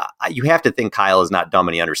job. So you have to think Kyle is not dumb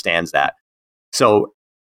and he understands that. So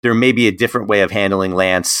there may be a different way of handling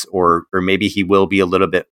Lance, or maybe he will be a little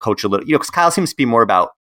bit coach a little, because Kyle seems to be more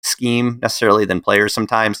about scheme necessarily than players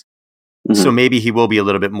sometimes. So maybe he will be a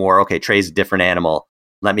little bit more, okay, Trey's a different animal.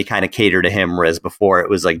 Let me kind of cater to him, whereas before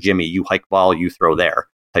it was like, Jimmy, you hike ball, you throw there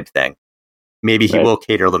type thing. Maybe he will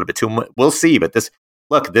cater a little bit to him. We'll see. But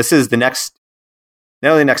this is the next,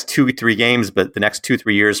 not only the next 2-3 games, but the next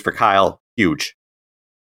 2-3 years for Kyle, huge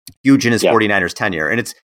in his 49ers tenure. And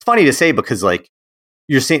it's funny to say because like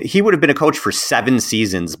you're saying he would have been a coach for 7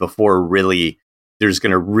 seasons before really there's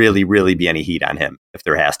going to really be any heat on him, if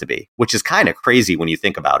there has to be, which is kind of crazy when you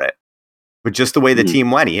think about it. But just the way the team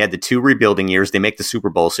went, he had the 2 rebuilding years. They make the Super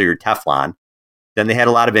Bowl, so you're Teflon. Then they had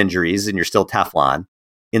a lot of injuries, and you're still Teflon.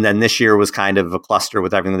 And then this year was kind of a cluster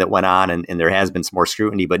with everything that went on, and there has been some more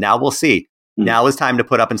scrutiny. But now we'll see. Now is time to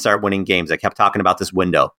put up and start winning games. I kept talking about this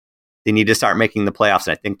window. They need to start making the playoffs,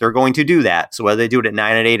 and I think they're going to do that. So whether they do it at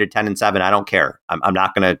 9-8 or 10-7, I don't care. I'm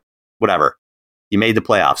not going to, whatever. You made the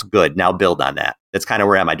playoffs. Good. Now build on that. That's kind of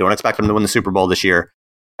where I am. I don't expect them to win the Super Bowl this year.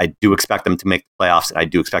 I do expect them to make the playoffs, and I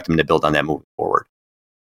do expect them to build on that moving forward.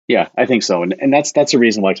 Yeah, I think so. And that's a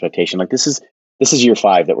reasonable expectation. Like this is this is year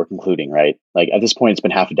 5 that we're concluding, right? Like at this point, it's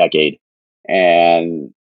been half a decade,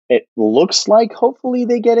 and it looks like hopefully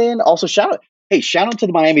they get in. Also, shout out to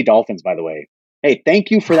the Miami Dolphins, by the way. Hey, thank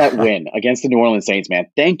you for that win against the New Orleans Saints, man.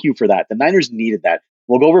 Thank you for that. The Niners needed that.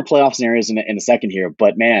 We'll go over playoff scenarios in a second here,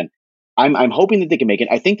 but man, I'm hoping that they can make it.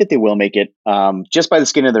 I think that they will make it, just by the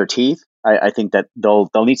skin of their teeth. I think that they'll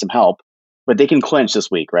need some help, but they can clinch this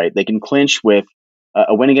week, right? They can clinch with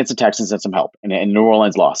a win against the Texans and some help, and New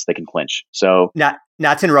Orleans lost. They can clinch. So not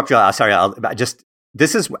to interrupt you. Sorry,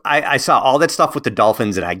 I saw all that stuff with the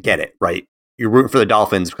Dolphins, and I get it, right? You're rooting for the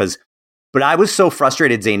Dolphins but I was so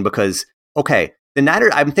frustrated, Zane, because okay, the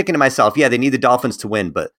Niners. I'm thinking to myself, yeah, they need the Dolphins to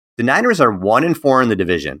win, but the Niners are 1-4 in the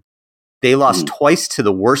division. They lost twice to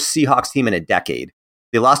the worst Seahawks team in a decade.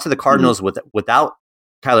 They lost to the Cardinals without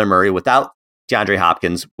Kyler Murray, without DeAndre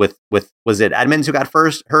Hopkins, with was it Edmonds who got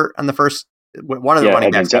hurt on the first? One of the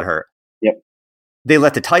running backs got hurt. Yep. They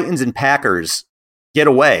let the Titans and Packers get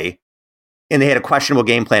away, and they had a questionable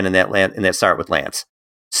game plan in that start with Lance.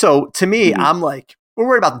 So to me, I'm like, we're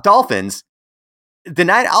worried about the Dolphins.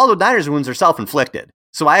 All the Niners wounds are self-inflicted.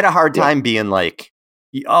 So I had a hard time being like,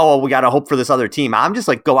 oh, well, we got to hope for this other team. I'm just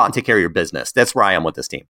like, go out and take care of your business. That's where I am with this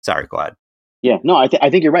team. Sorry, go ahead. Yeah, no, I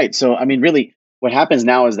think you're right. So, I mean, really, what happens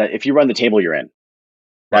now is that if you run the table, you're in.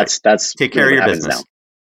 That's take care of your business. Now.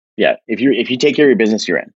 Yeah, if you take care of your business,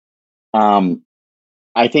 you're in.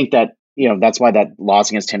 I think that that's why that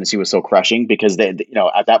loss against Tennessee was so crushing, because they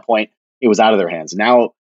at that point it was out of their hands.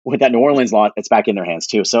 Now with that New Orleans loss, it's back in their hands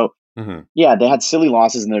too. So yeah, they had silly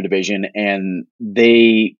losses in their division, and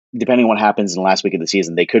they, depending on what happens in the last week of the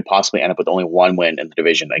season, they could possibly end up with only one win in the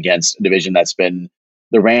division against a division that's been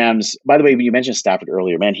the Rams. By the way, you mentioned Stafford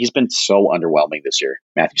earlier, man. He's been so underwhelming this year,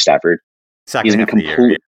 Matthew Stafford. He's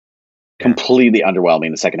been completely underwhelming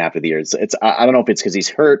in the second half of the year. It's I don't know if it's because he's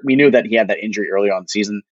hurt. We knew that he had that injury earlier on in the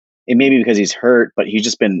season. It may be because he's hurt, but he's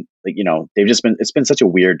just been it's been such a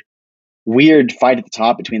weird fight at the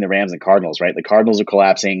top between the Rams and Cardinals, right? The Cardinals are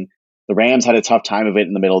collapsing. The Rams had a tough time of it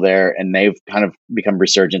in the middle there, and they've kind of become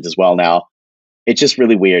resurgent as well now. It's just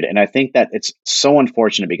really weird. And I think that it's so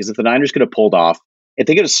unfortunate, because if the Niners could have pulled off, if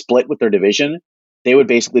they could have split with their division, they would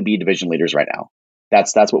basically be division leaders right now.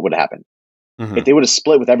 That's what would happen. If they would have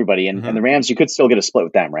split with everybody, and the Rams, you could still get a split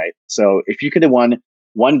with them, right? So if you could have won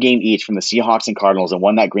one game each from the Seahawks and Cardinals and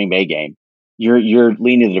won that Green Bay game, you're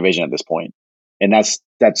leading the division at this point. And that's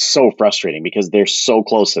so frustrating, because they're so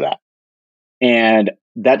close to that. And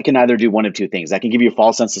that can either do one of two things. That can give you a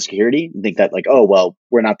false sense of security and think that, like, oh, well,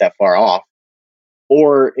 we're not that far off.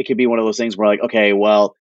 Or it could be one of those things where, like, okay,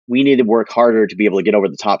 well, we need to work harder to be able to get over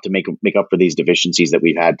the top to make up for these deficiencies that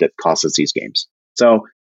we've had that cost us these games. So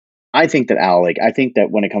I think that, Al, I think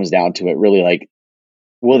that when it comes down to it, really, like,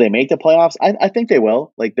 will they make the playoffs? I think they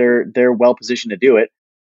will. Like, they're well positioned to do it.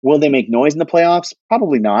 Will they make noise in the playoffs?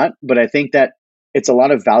 Probably not. But I think that it's a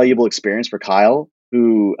lot of valuable experience for Kyle,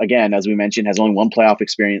 who, again, as we mentioned, has only one playoff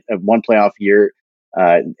year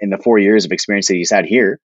in the 4 years of experience that he's had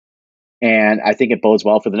here. And I think it bodes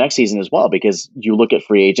well for the next season as well, because you look at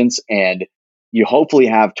free agents and you hopefully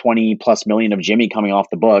have 20 plus million of Jimmy coming off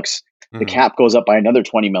the books. The cap goes up by another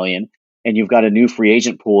 20 million, and you've got a new free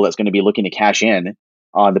agent pool that's going to be looking to cash in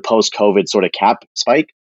on the post-COVID sort of cap spike.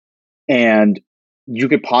 And you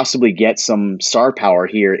could possibly get some star power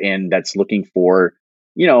here that's looking for,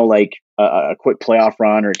 like a quick playoff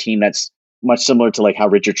run, or a team that's much similar to like how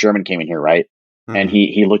Richard Sherman came in here, right? And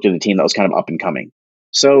he looked at a team that was kind of up and coming.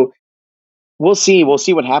 So we'll see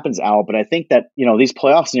what happens, Al. But I think that, these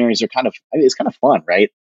playoff scenarios are it's kind of fun, right?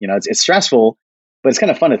 It's stressful, but it's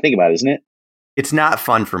kind of fun to think about, isn't it? It's not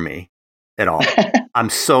fun for me at all.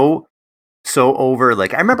 I'm so over.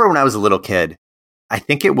 Like, I remember when I was a little kid, I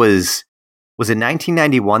think it was it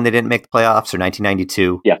 1991 they didn't make the playoffs, or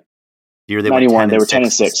 1992? Yeah. The year they 91, went 10 they were 10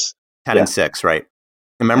 and 6. 10 and 6, right?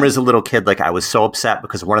 I remember as a little kid, like, I was so upset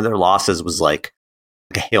because one of their losses was like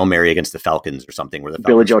a Hail Mary against the Falcons or something, where the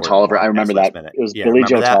Billy Joe Tolliver. I remember that. It was Billy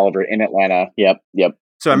Joe Tolliver in Atlanta. Yep.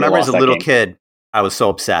 So I remember as a little kid, I was so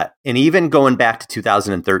upset. And even going back to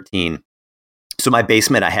 2013, so my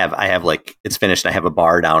basement, I have like, it's finished. I have a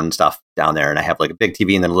bar down and stuff down there, and I have like a big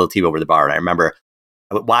TV and then a little TV over the bar. And I remember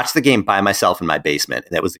I would watch the game by myself in my basement,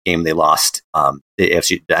 and that was the game they lost the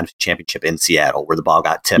NFC Championship in Seattle, where the ball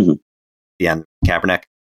got tipped at the end of Kaepernick.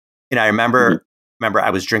 And I remember I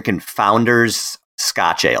was drinking Founders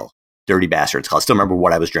Scotch Ale, Dirty Bastards. I still remember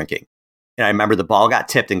what I was drinking. And I remember the ball got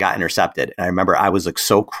tipped and got intercepted. And I remember I was like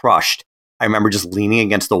so crushed. I remember just leaning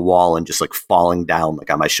against the wall and just like falling down like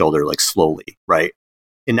on my shoulder, like slowly, right?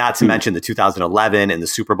 And not to mention the 2011 and the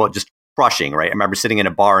Super Bowl, just crushing, right? I remember sitting in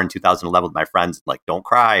a bar in 2011 with my friends, like, don't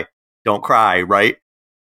cry, right?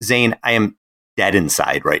 Zane, I am dead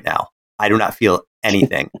inside right now. I do not feel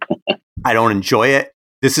anything. I don't enjoy it.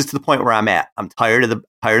 This is to the point where I'm at. I'm tired of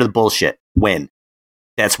the bullshit. Win.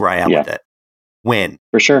 That's where I am with it. Win.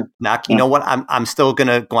 For sure. Not, you know what? I'm still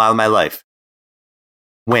gonna go on with my life.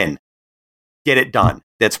 Win. Get it done.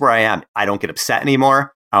 That's where I am. I don't get upset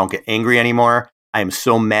anymore. I don't get angry anymore. I am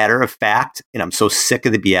so matter of fact, and I'm so sick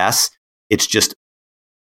of the BS. It's just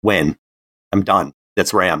win. I'm done.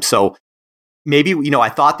 That's where I am. So maybe, I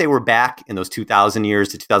thought they were back in those 2000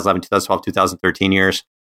 years, the 2011, 2012, 2013 years.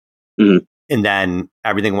 Mm-hmm. And then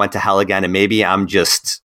everything went to hell again. And maybe I'm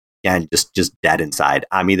just dead inside.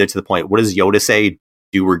 I'm either to the point, what does Yoda say?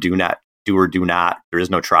 Do or do not. There is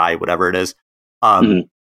no try, whatever it is.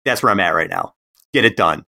 That's where I'm at right now. Get it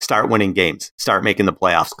done. Start winning games. Start making the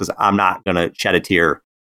playoffs, because I'm not going to shed a tear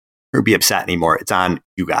or be upset anymore. It's on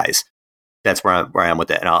you guys. That's where I am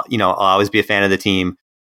with it. And I'll always be a fan of the team,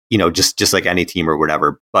 just like any team or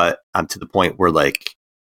whatever. But I'm to the point where like,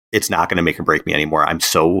 it's not going to make or break me anymore. I'm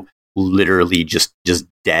so literally just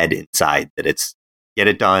dead inside that it's get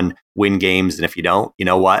it done, win games. And if you don't, you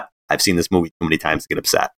know what? I've seen this movie too many times to get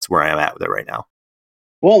upset. That's where I am at with it right now.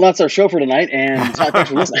 Well, that's our show for tonight. And thanks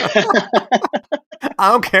for listening.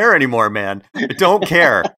 I don't care anymore, man. I don't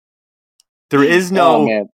care. There is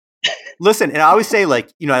no... Listen, and I always say,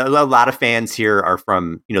 like, a lot of fans here are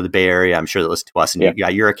from, the Bay Area. I'm sure that listen to us. And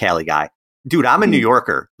you're a Cali guy. Dude, I'm a New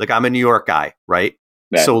Yorker. Like, I'm a New York guy, right?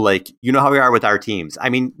 So, like, you know how we are with our teams. I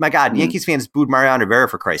mean, my God, Yankees fans booed Mariano Rivera,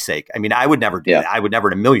 for Christ's sake. I mean, I would never do that. I would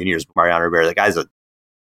never in a million years boo Mariano Rivera. The guy's you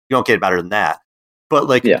don't get better than that. But,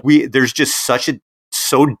 like, there's just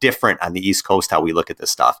so different on the East Coast how we look at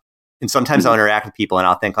this stuff. And sometimes I'll interact with people and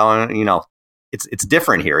I'll think, it's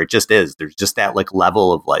different here. It just is. There's just that, like,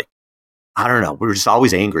 level of, like, I don't know. We're just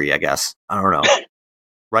always angry, I guess. I don't know.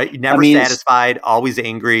 Right? You're never satisfied, always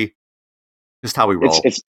angry. Just how we roll.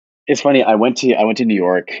 It's funny. I went to New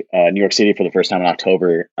York City for the first time in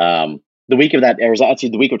October. The week of that, it was actually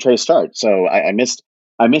the week of Trey's start. So I missed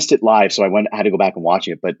it live. So I had to go back and watch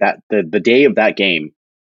it. But the day of that game,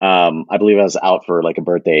 I believe I was out for like a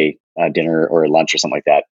birthday dinner or lunch or something like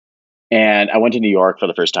that. And I went to New York for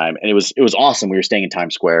the first time, and it was awesome. We were staying in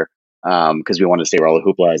Times Square because we wanted to stay where all the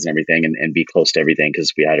hoopla is and everything, and be close to everything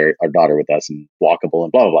because we had our daughter with us and walkable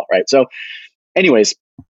and blah blah blah. Right. So, anyways,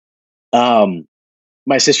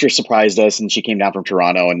 my sister surprised us, and she came down from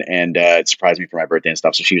Toronto and it surprised me for my birthday and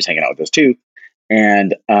stuff. So she was hanging out with us too,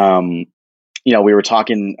 and we were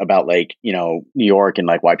talking about like New York and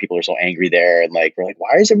like why people are so angry there, and like we're like,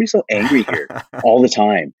 why is everybody so angry here all the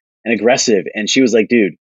time and aggressive? And she was like,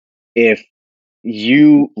 dude, if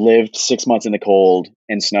you lived 6 months in the cold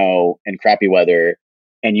and snow and crappy weather,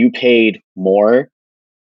 and you paid more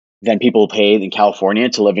than people paid in California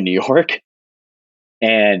to live in New York,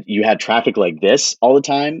 and you had traffic like this all the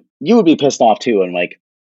time, you would be pissed off too. And I'm like,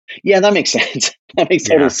 yeah, that makes sense. That makes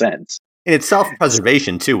total sense. And it's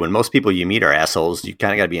self-preservation too. When most people you meet are assholes, you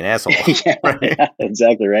kind of got to be an asshole. Right? Yeah,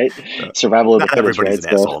 exactly. Right. Survival of the fittest. Everybody's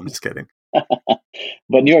an asshole. I'm just kidding.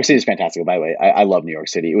 But New York City is fantastic. By the way, I love New York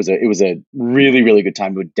City. It was a really, really good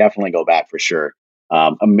time. We would definitely go back for sure.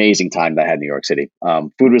 Amazing time that I had in New York City.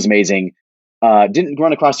 Food was amazing. Didn't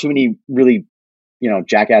run across too many really,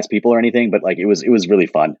 jackass people or anything, but like it was really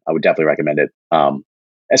fun. I would definitely recommend it.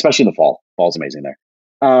 Especially in the fall. Fall's amazing there.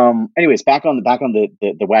 Anyways, back on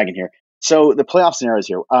the wagon here. So the playoff scenarios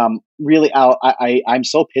here. Really, Al, I'm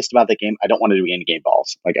so pissed about that game. I don't want to do any game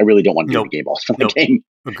balls. Like I really don't want to do any game balls for the game.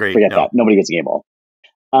 Agreed. Forget that. Nobody gets a game ball.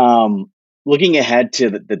 Looking ahead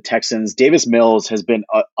to the Texans, Davis Mills has been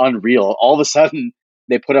unreal. All of a sudden,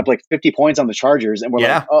 they put up like 50 points on the Chargers, and we're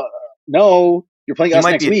like, no, you're playing us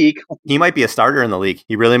next week. He might be a starter in the league.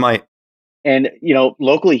 He really might. And,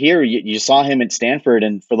 locally here, you saw him at Stanford.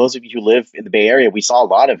 And for those of you who live in the Bay Area, we saw a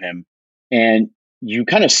lot of him. And you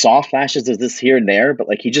kind of saw flashes of this here and there, but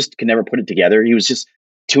like he just could never put it together. He was just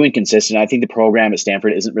too inconsistent. I think the program at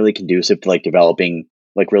Stanford isn't really conducive to like developing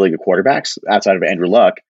like really good quarterbacks outside of Andrew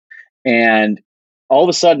Luck. And all of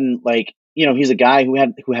a sudden, like, he's a guy who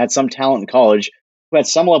had some talent in college, who had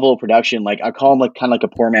some level of production. Like I call him like kind of like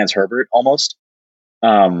a poor man's Herbert almost.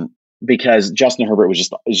 Because Justin Herbert is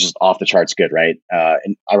just off the charts good, right?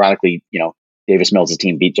 And ironically, Davis Mills'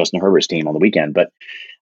 team beat Justin Herbert's team on the weekend. But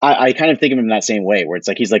I kind of think of him in that same way, where it's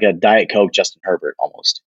like he's like a Diet Coke Justin Herbert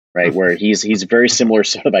almost, right? Where he's a very similar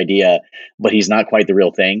sort of idea, but he's not quite the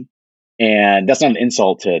real thing. And that's not an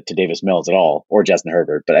insult to Davis Mills at all, or Justin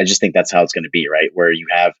Herbert, but I just think that's how it's going to be, right? Where you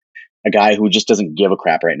have a guy who just doesn't give a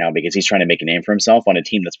crap right now because he's trying to make a name for himself on a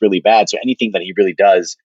team that's really bad. So anything that he really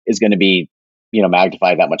does is going to be,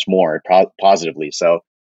 magnified that much more positively. So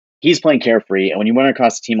he's playing carefree. And when you run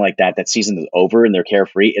across a team like that, that season is over and they're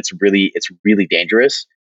carefree, it's really dangerous.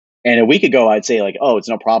 And a week ago, I'd say like, oh, it's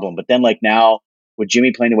no problem. But then like now with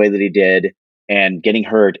Jimmy playing the way that he did and getting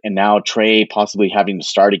hurt, and now Trey possibly having to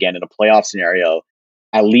start again in a playoff scenario,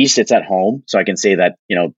 at least it's at home. So I can say that,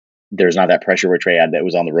 there's not that pressure where Trey had that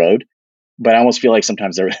was on the road. But I almost feel like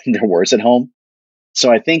sometimes they're worse at home.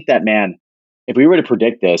 So I think that, man, if we were to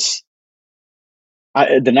predict this,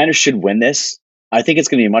 the Niners should win this. I think it's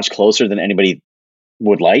going to be much closer than anybody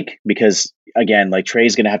would like, because again, like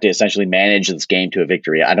Trey's going to have to essentially manage this game to a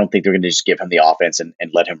victory. I don't think they're going to just give him the offense and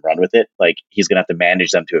let him run with it. Like he's going to have to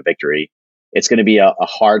manage them to a victory. It's going to be a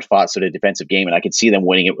hard fought sort of defensive game. And I could see them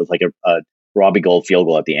winning it with like a Robbie Gould field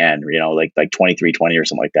goal at the end, like 23-20 or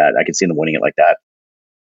something like that. I could see them winning it like that.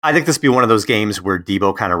 I think this will be one of those games where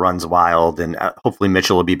Debo kind of runs wild, and hopefully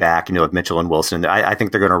Mitchell will be back, with Mitchell and Wilson. I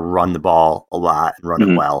think they're going to run the ball a lot and run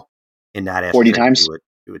it well. And not 40 times?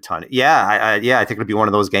 Do a ton. I think it'll be one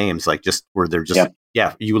of those games, like just where they're just,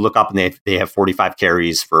 you look up and they have 45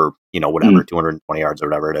 carries for, 220 yards or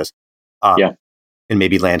whatever it is. And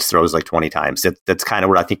maybe Lance throws like 20 times. That's kind of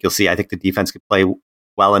what I think you'll see. I think the defense could play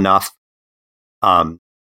well enough.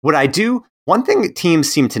 One thing that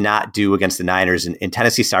teams seem to not do against the Niners, and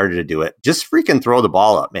Tennessee started to do it, just freaking throw the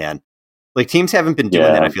ball up, man. Like teams haven't been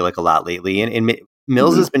doing that, I feel like, a lot lately. And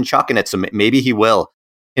Mills has been chucking it, so maybe he will.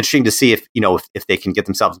 Interesting to see if they can get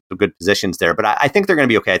themselves into good positions there. But I think they're going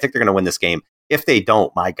to be okay. I think they're going to win this game. If they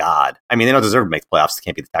don't, my God. I mean, they don't deserve to make the playoffs. They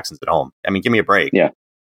can't beat the Texans at home. I mean, give me a break. Yeah.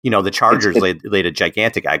 The Chargers laid a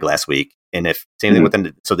gigantic egg last week. And same thing with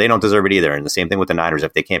them, so they don't deserve it either. And the same thing with the Niners.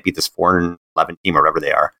 If they can't beat this 4-11 team or whatever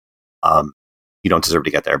they are, you don't deserve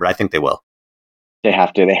to get there, but I think they will. They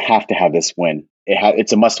have to have this win.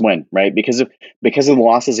 It's a must win, right? Because of the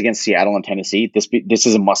losses against Seattle and Tennessee, this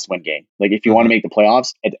is a must win game. Like if you want to make the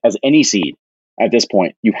playoffs as any seed at this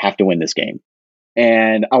point, you have to win this game.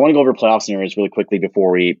 And I want to go over playoff scenarios really quickly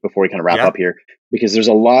before we kind of wrap up here, because there's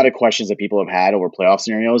a lot of questions that people have had over playoff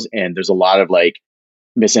scenarios, and there's a lot of like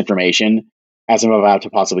misinformation. As I'm about to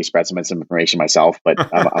possibly spread some misinformation myself, but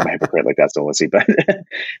I'm a hypocrite like that, so let's see.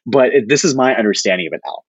 But this is my understanding of it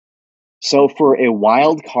now. So for a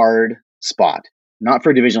wild card spot, not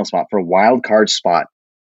for a divisional spot, for a wild card spot,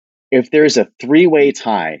 if there's a 3-way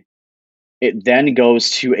tie, it then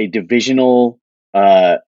goes to a divisional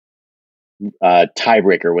tiebreaker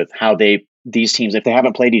with how these teams, if they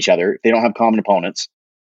haven't played each other, if they don't have common opponents,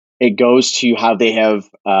 it goes to how they have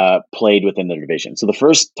played within the division. So the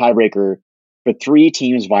first tiebreaker for 3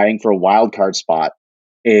 teams vying for a wild card spot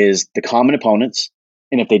is the common opponents.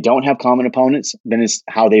 And if they don't have common opponents, then it's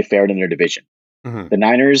how they fared in their division. Mm-hmm. The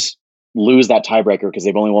Niners lose that tiebreaker because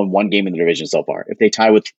they've only won 1 game in the division so far. If they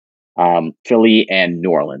tie with Philly and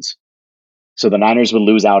New Orleans. So the Niners would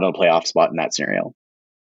lose out on a playoff spot in that scenario.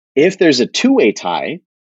 If there's a 2-way tie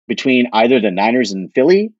between either the Niners and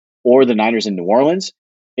Philly or the Niners and New Orleans,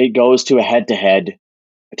 it goes to a head-to-head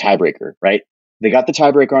tiebreaker, right? They got the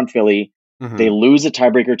tiebreaker on Philly. Mm-hmm. They lose the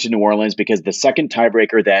tiebreaker to New Orleans because the second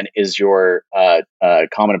tiebreaker then is your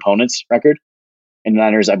common opponents record. And the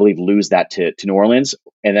Niners, I believe, lose that to New Orleans.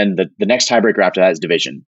 And then the next tiebreaker after that is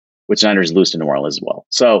division, which the Niners lose to New Orleans as well.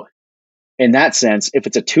 So in that sense, if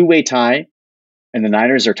it's a 2-way tie and the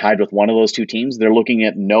Niners are tied with one of those 2 teams, they're looking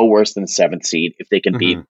at no worse than the 7th seed if they can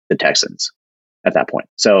beat the Texans at that point.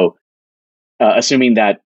 So assuming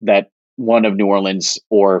that one of New Orleans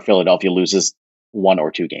or Philadelphia loses 1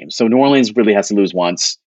 or 2 games. So New Orleans really has to lose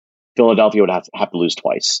once. Philadelphia would have to lose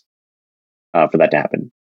twice for that to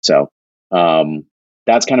happen. So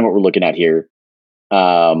that's kind of what we're looking at here.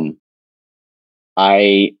 I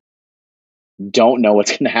don't know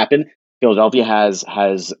what's going to happen. Philadelphia has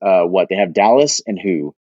what? They have Dallas and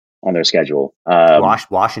who on their schedule?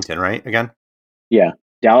 Washington, right? Again? Yeah.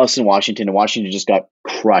 Dallas and Washington. And Washington just got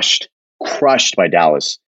crushed by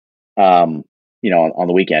Dallas, on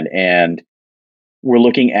the weekend. And we're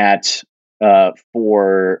looking at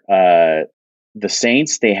for the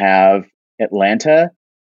Saints, they have Atlanta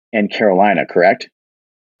and Carolina, correct?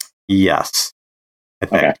 Yes. I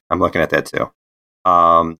think. Okay. I'm looking at that too.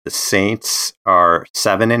 The Saints are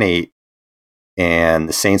 7-8, and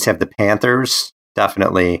the Saints have the Panthers,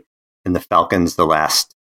 definitely, and the Falcons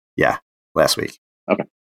last week. Okay.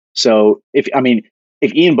 So if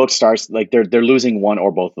Ian Book starts, like they're losing one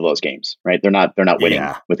or both of those games, right? They're not winning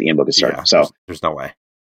with Ian Book to start. So there's no way.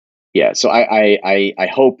 Yeah. So I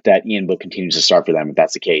hope that Ian Book continues to start for them if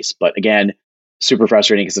that's the case. But again, super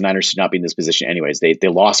frustrating because the Niners should not be in this position anyways. They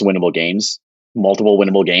lost multiple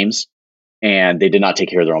winnable games. and they did not take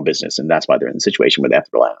care of their own business, and that's why they're in the situation where they have to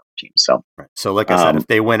rely on the team. So like I said, if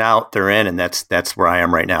they win out, they're in, and that's where I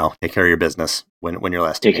am right now. Take care of your business. Win your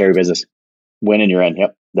last. Take care of your business. Win and you're in.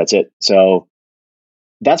 Yep, that's it. So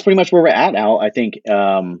that's pretty much where we're at, Al. I think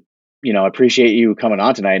I appreciate you coming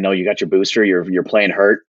on tonight. I know you got your booster. You're playing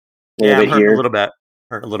hurt a little bit here. A little bit.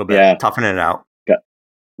 Hurt a little bit. Yeah. Toughening it out.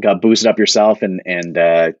 Got boosted up yourself, and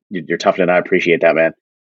you're toughening it. I appreciate that, man.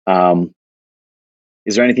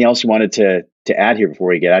 Is there anything else you wanted to add here before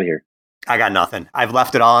we get out of here? I got nothing. I've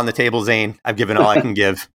left it all on the table, Zane. I've given all I can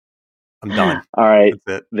give. I'm done. All right.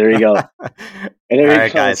 That's it. There you go. And there all you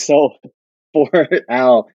right, go. guys. So for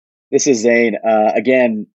Al, this is Zane.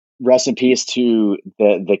 Again, rest in peace to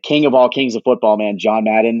the king of all kings of football, man, John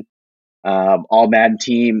Madden. All Madden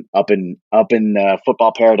team up in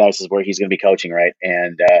football paradise is where he's going to be coaching, right?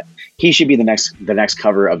 And he should be the next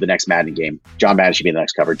cover of the next Madden game. John Madden should be the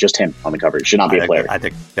next cover. Just him on the cover. It should not be a player. I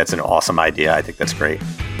think that's an awesome idea. I think that's great.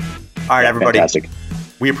 All right, everybody. Fantastic.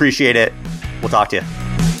 We appreciate it. We'll talk to you.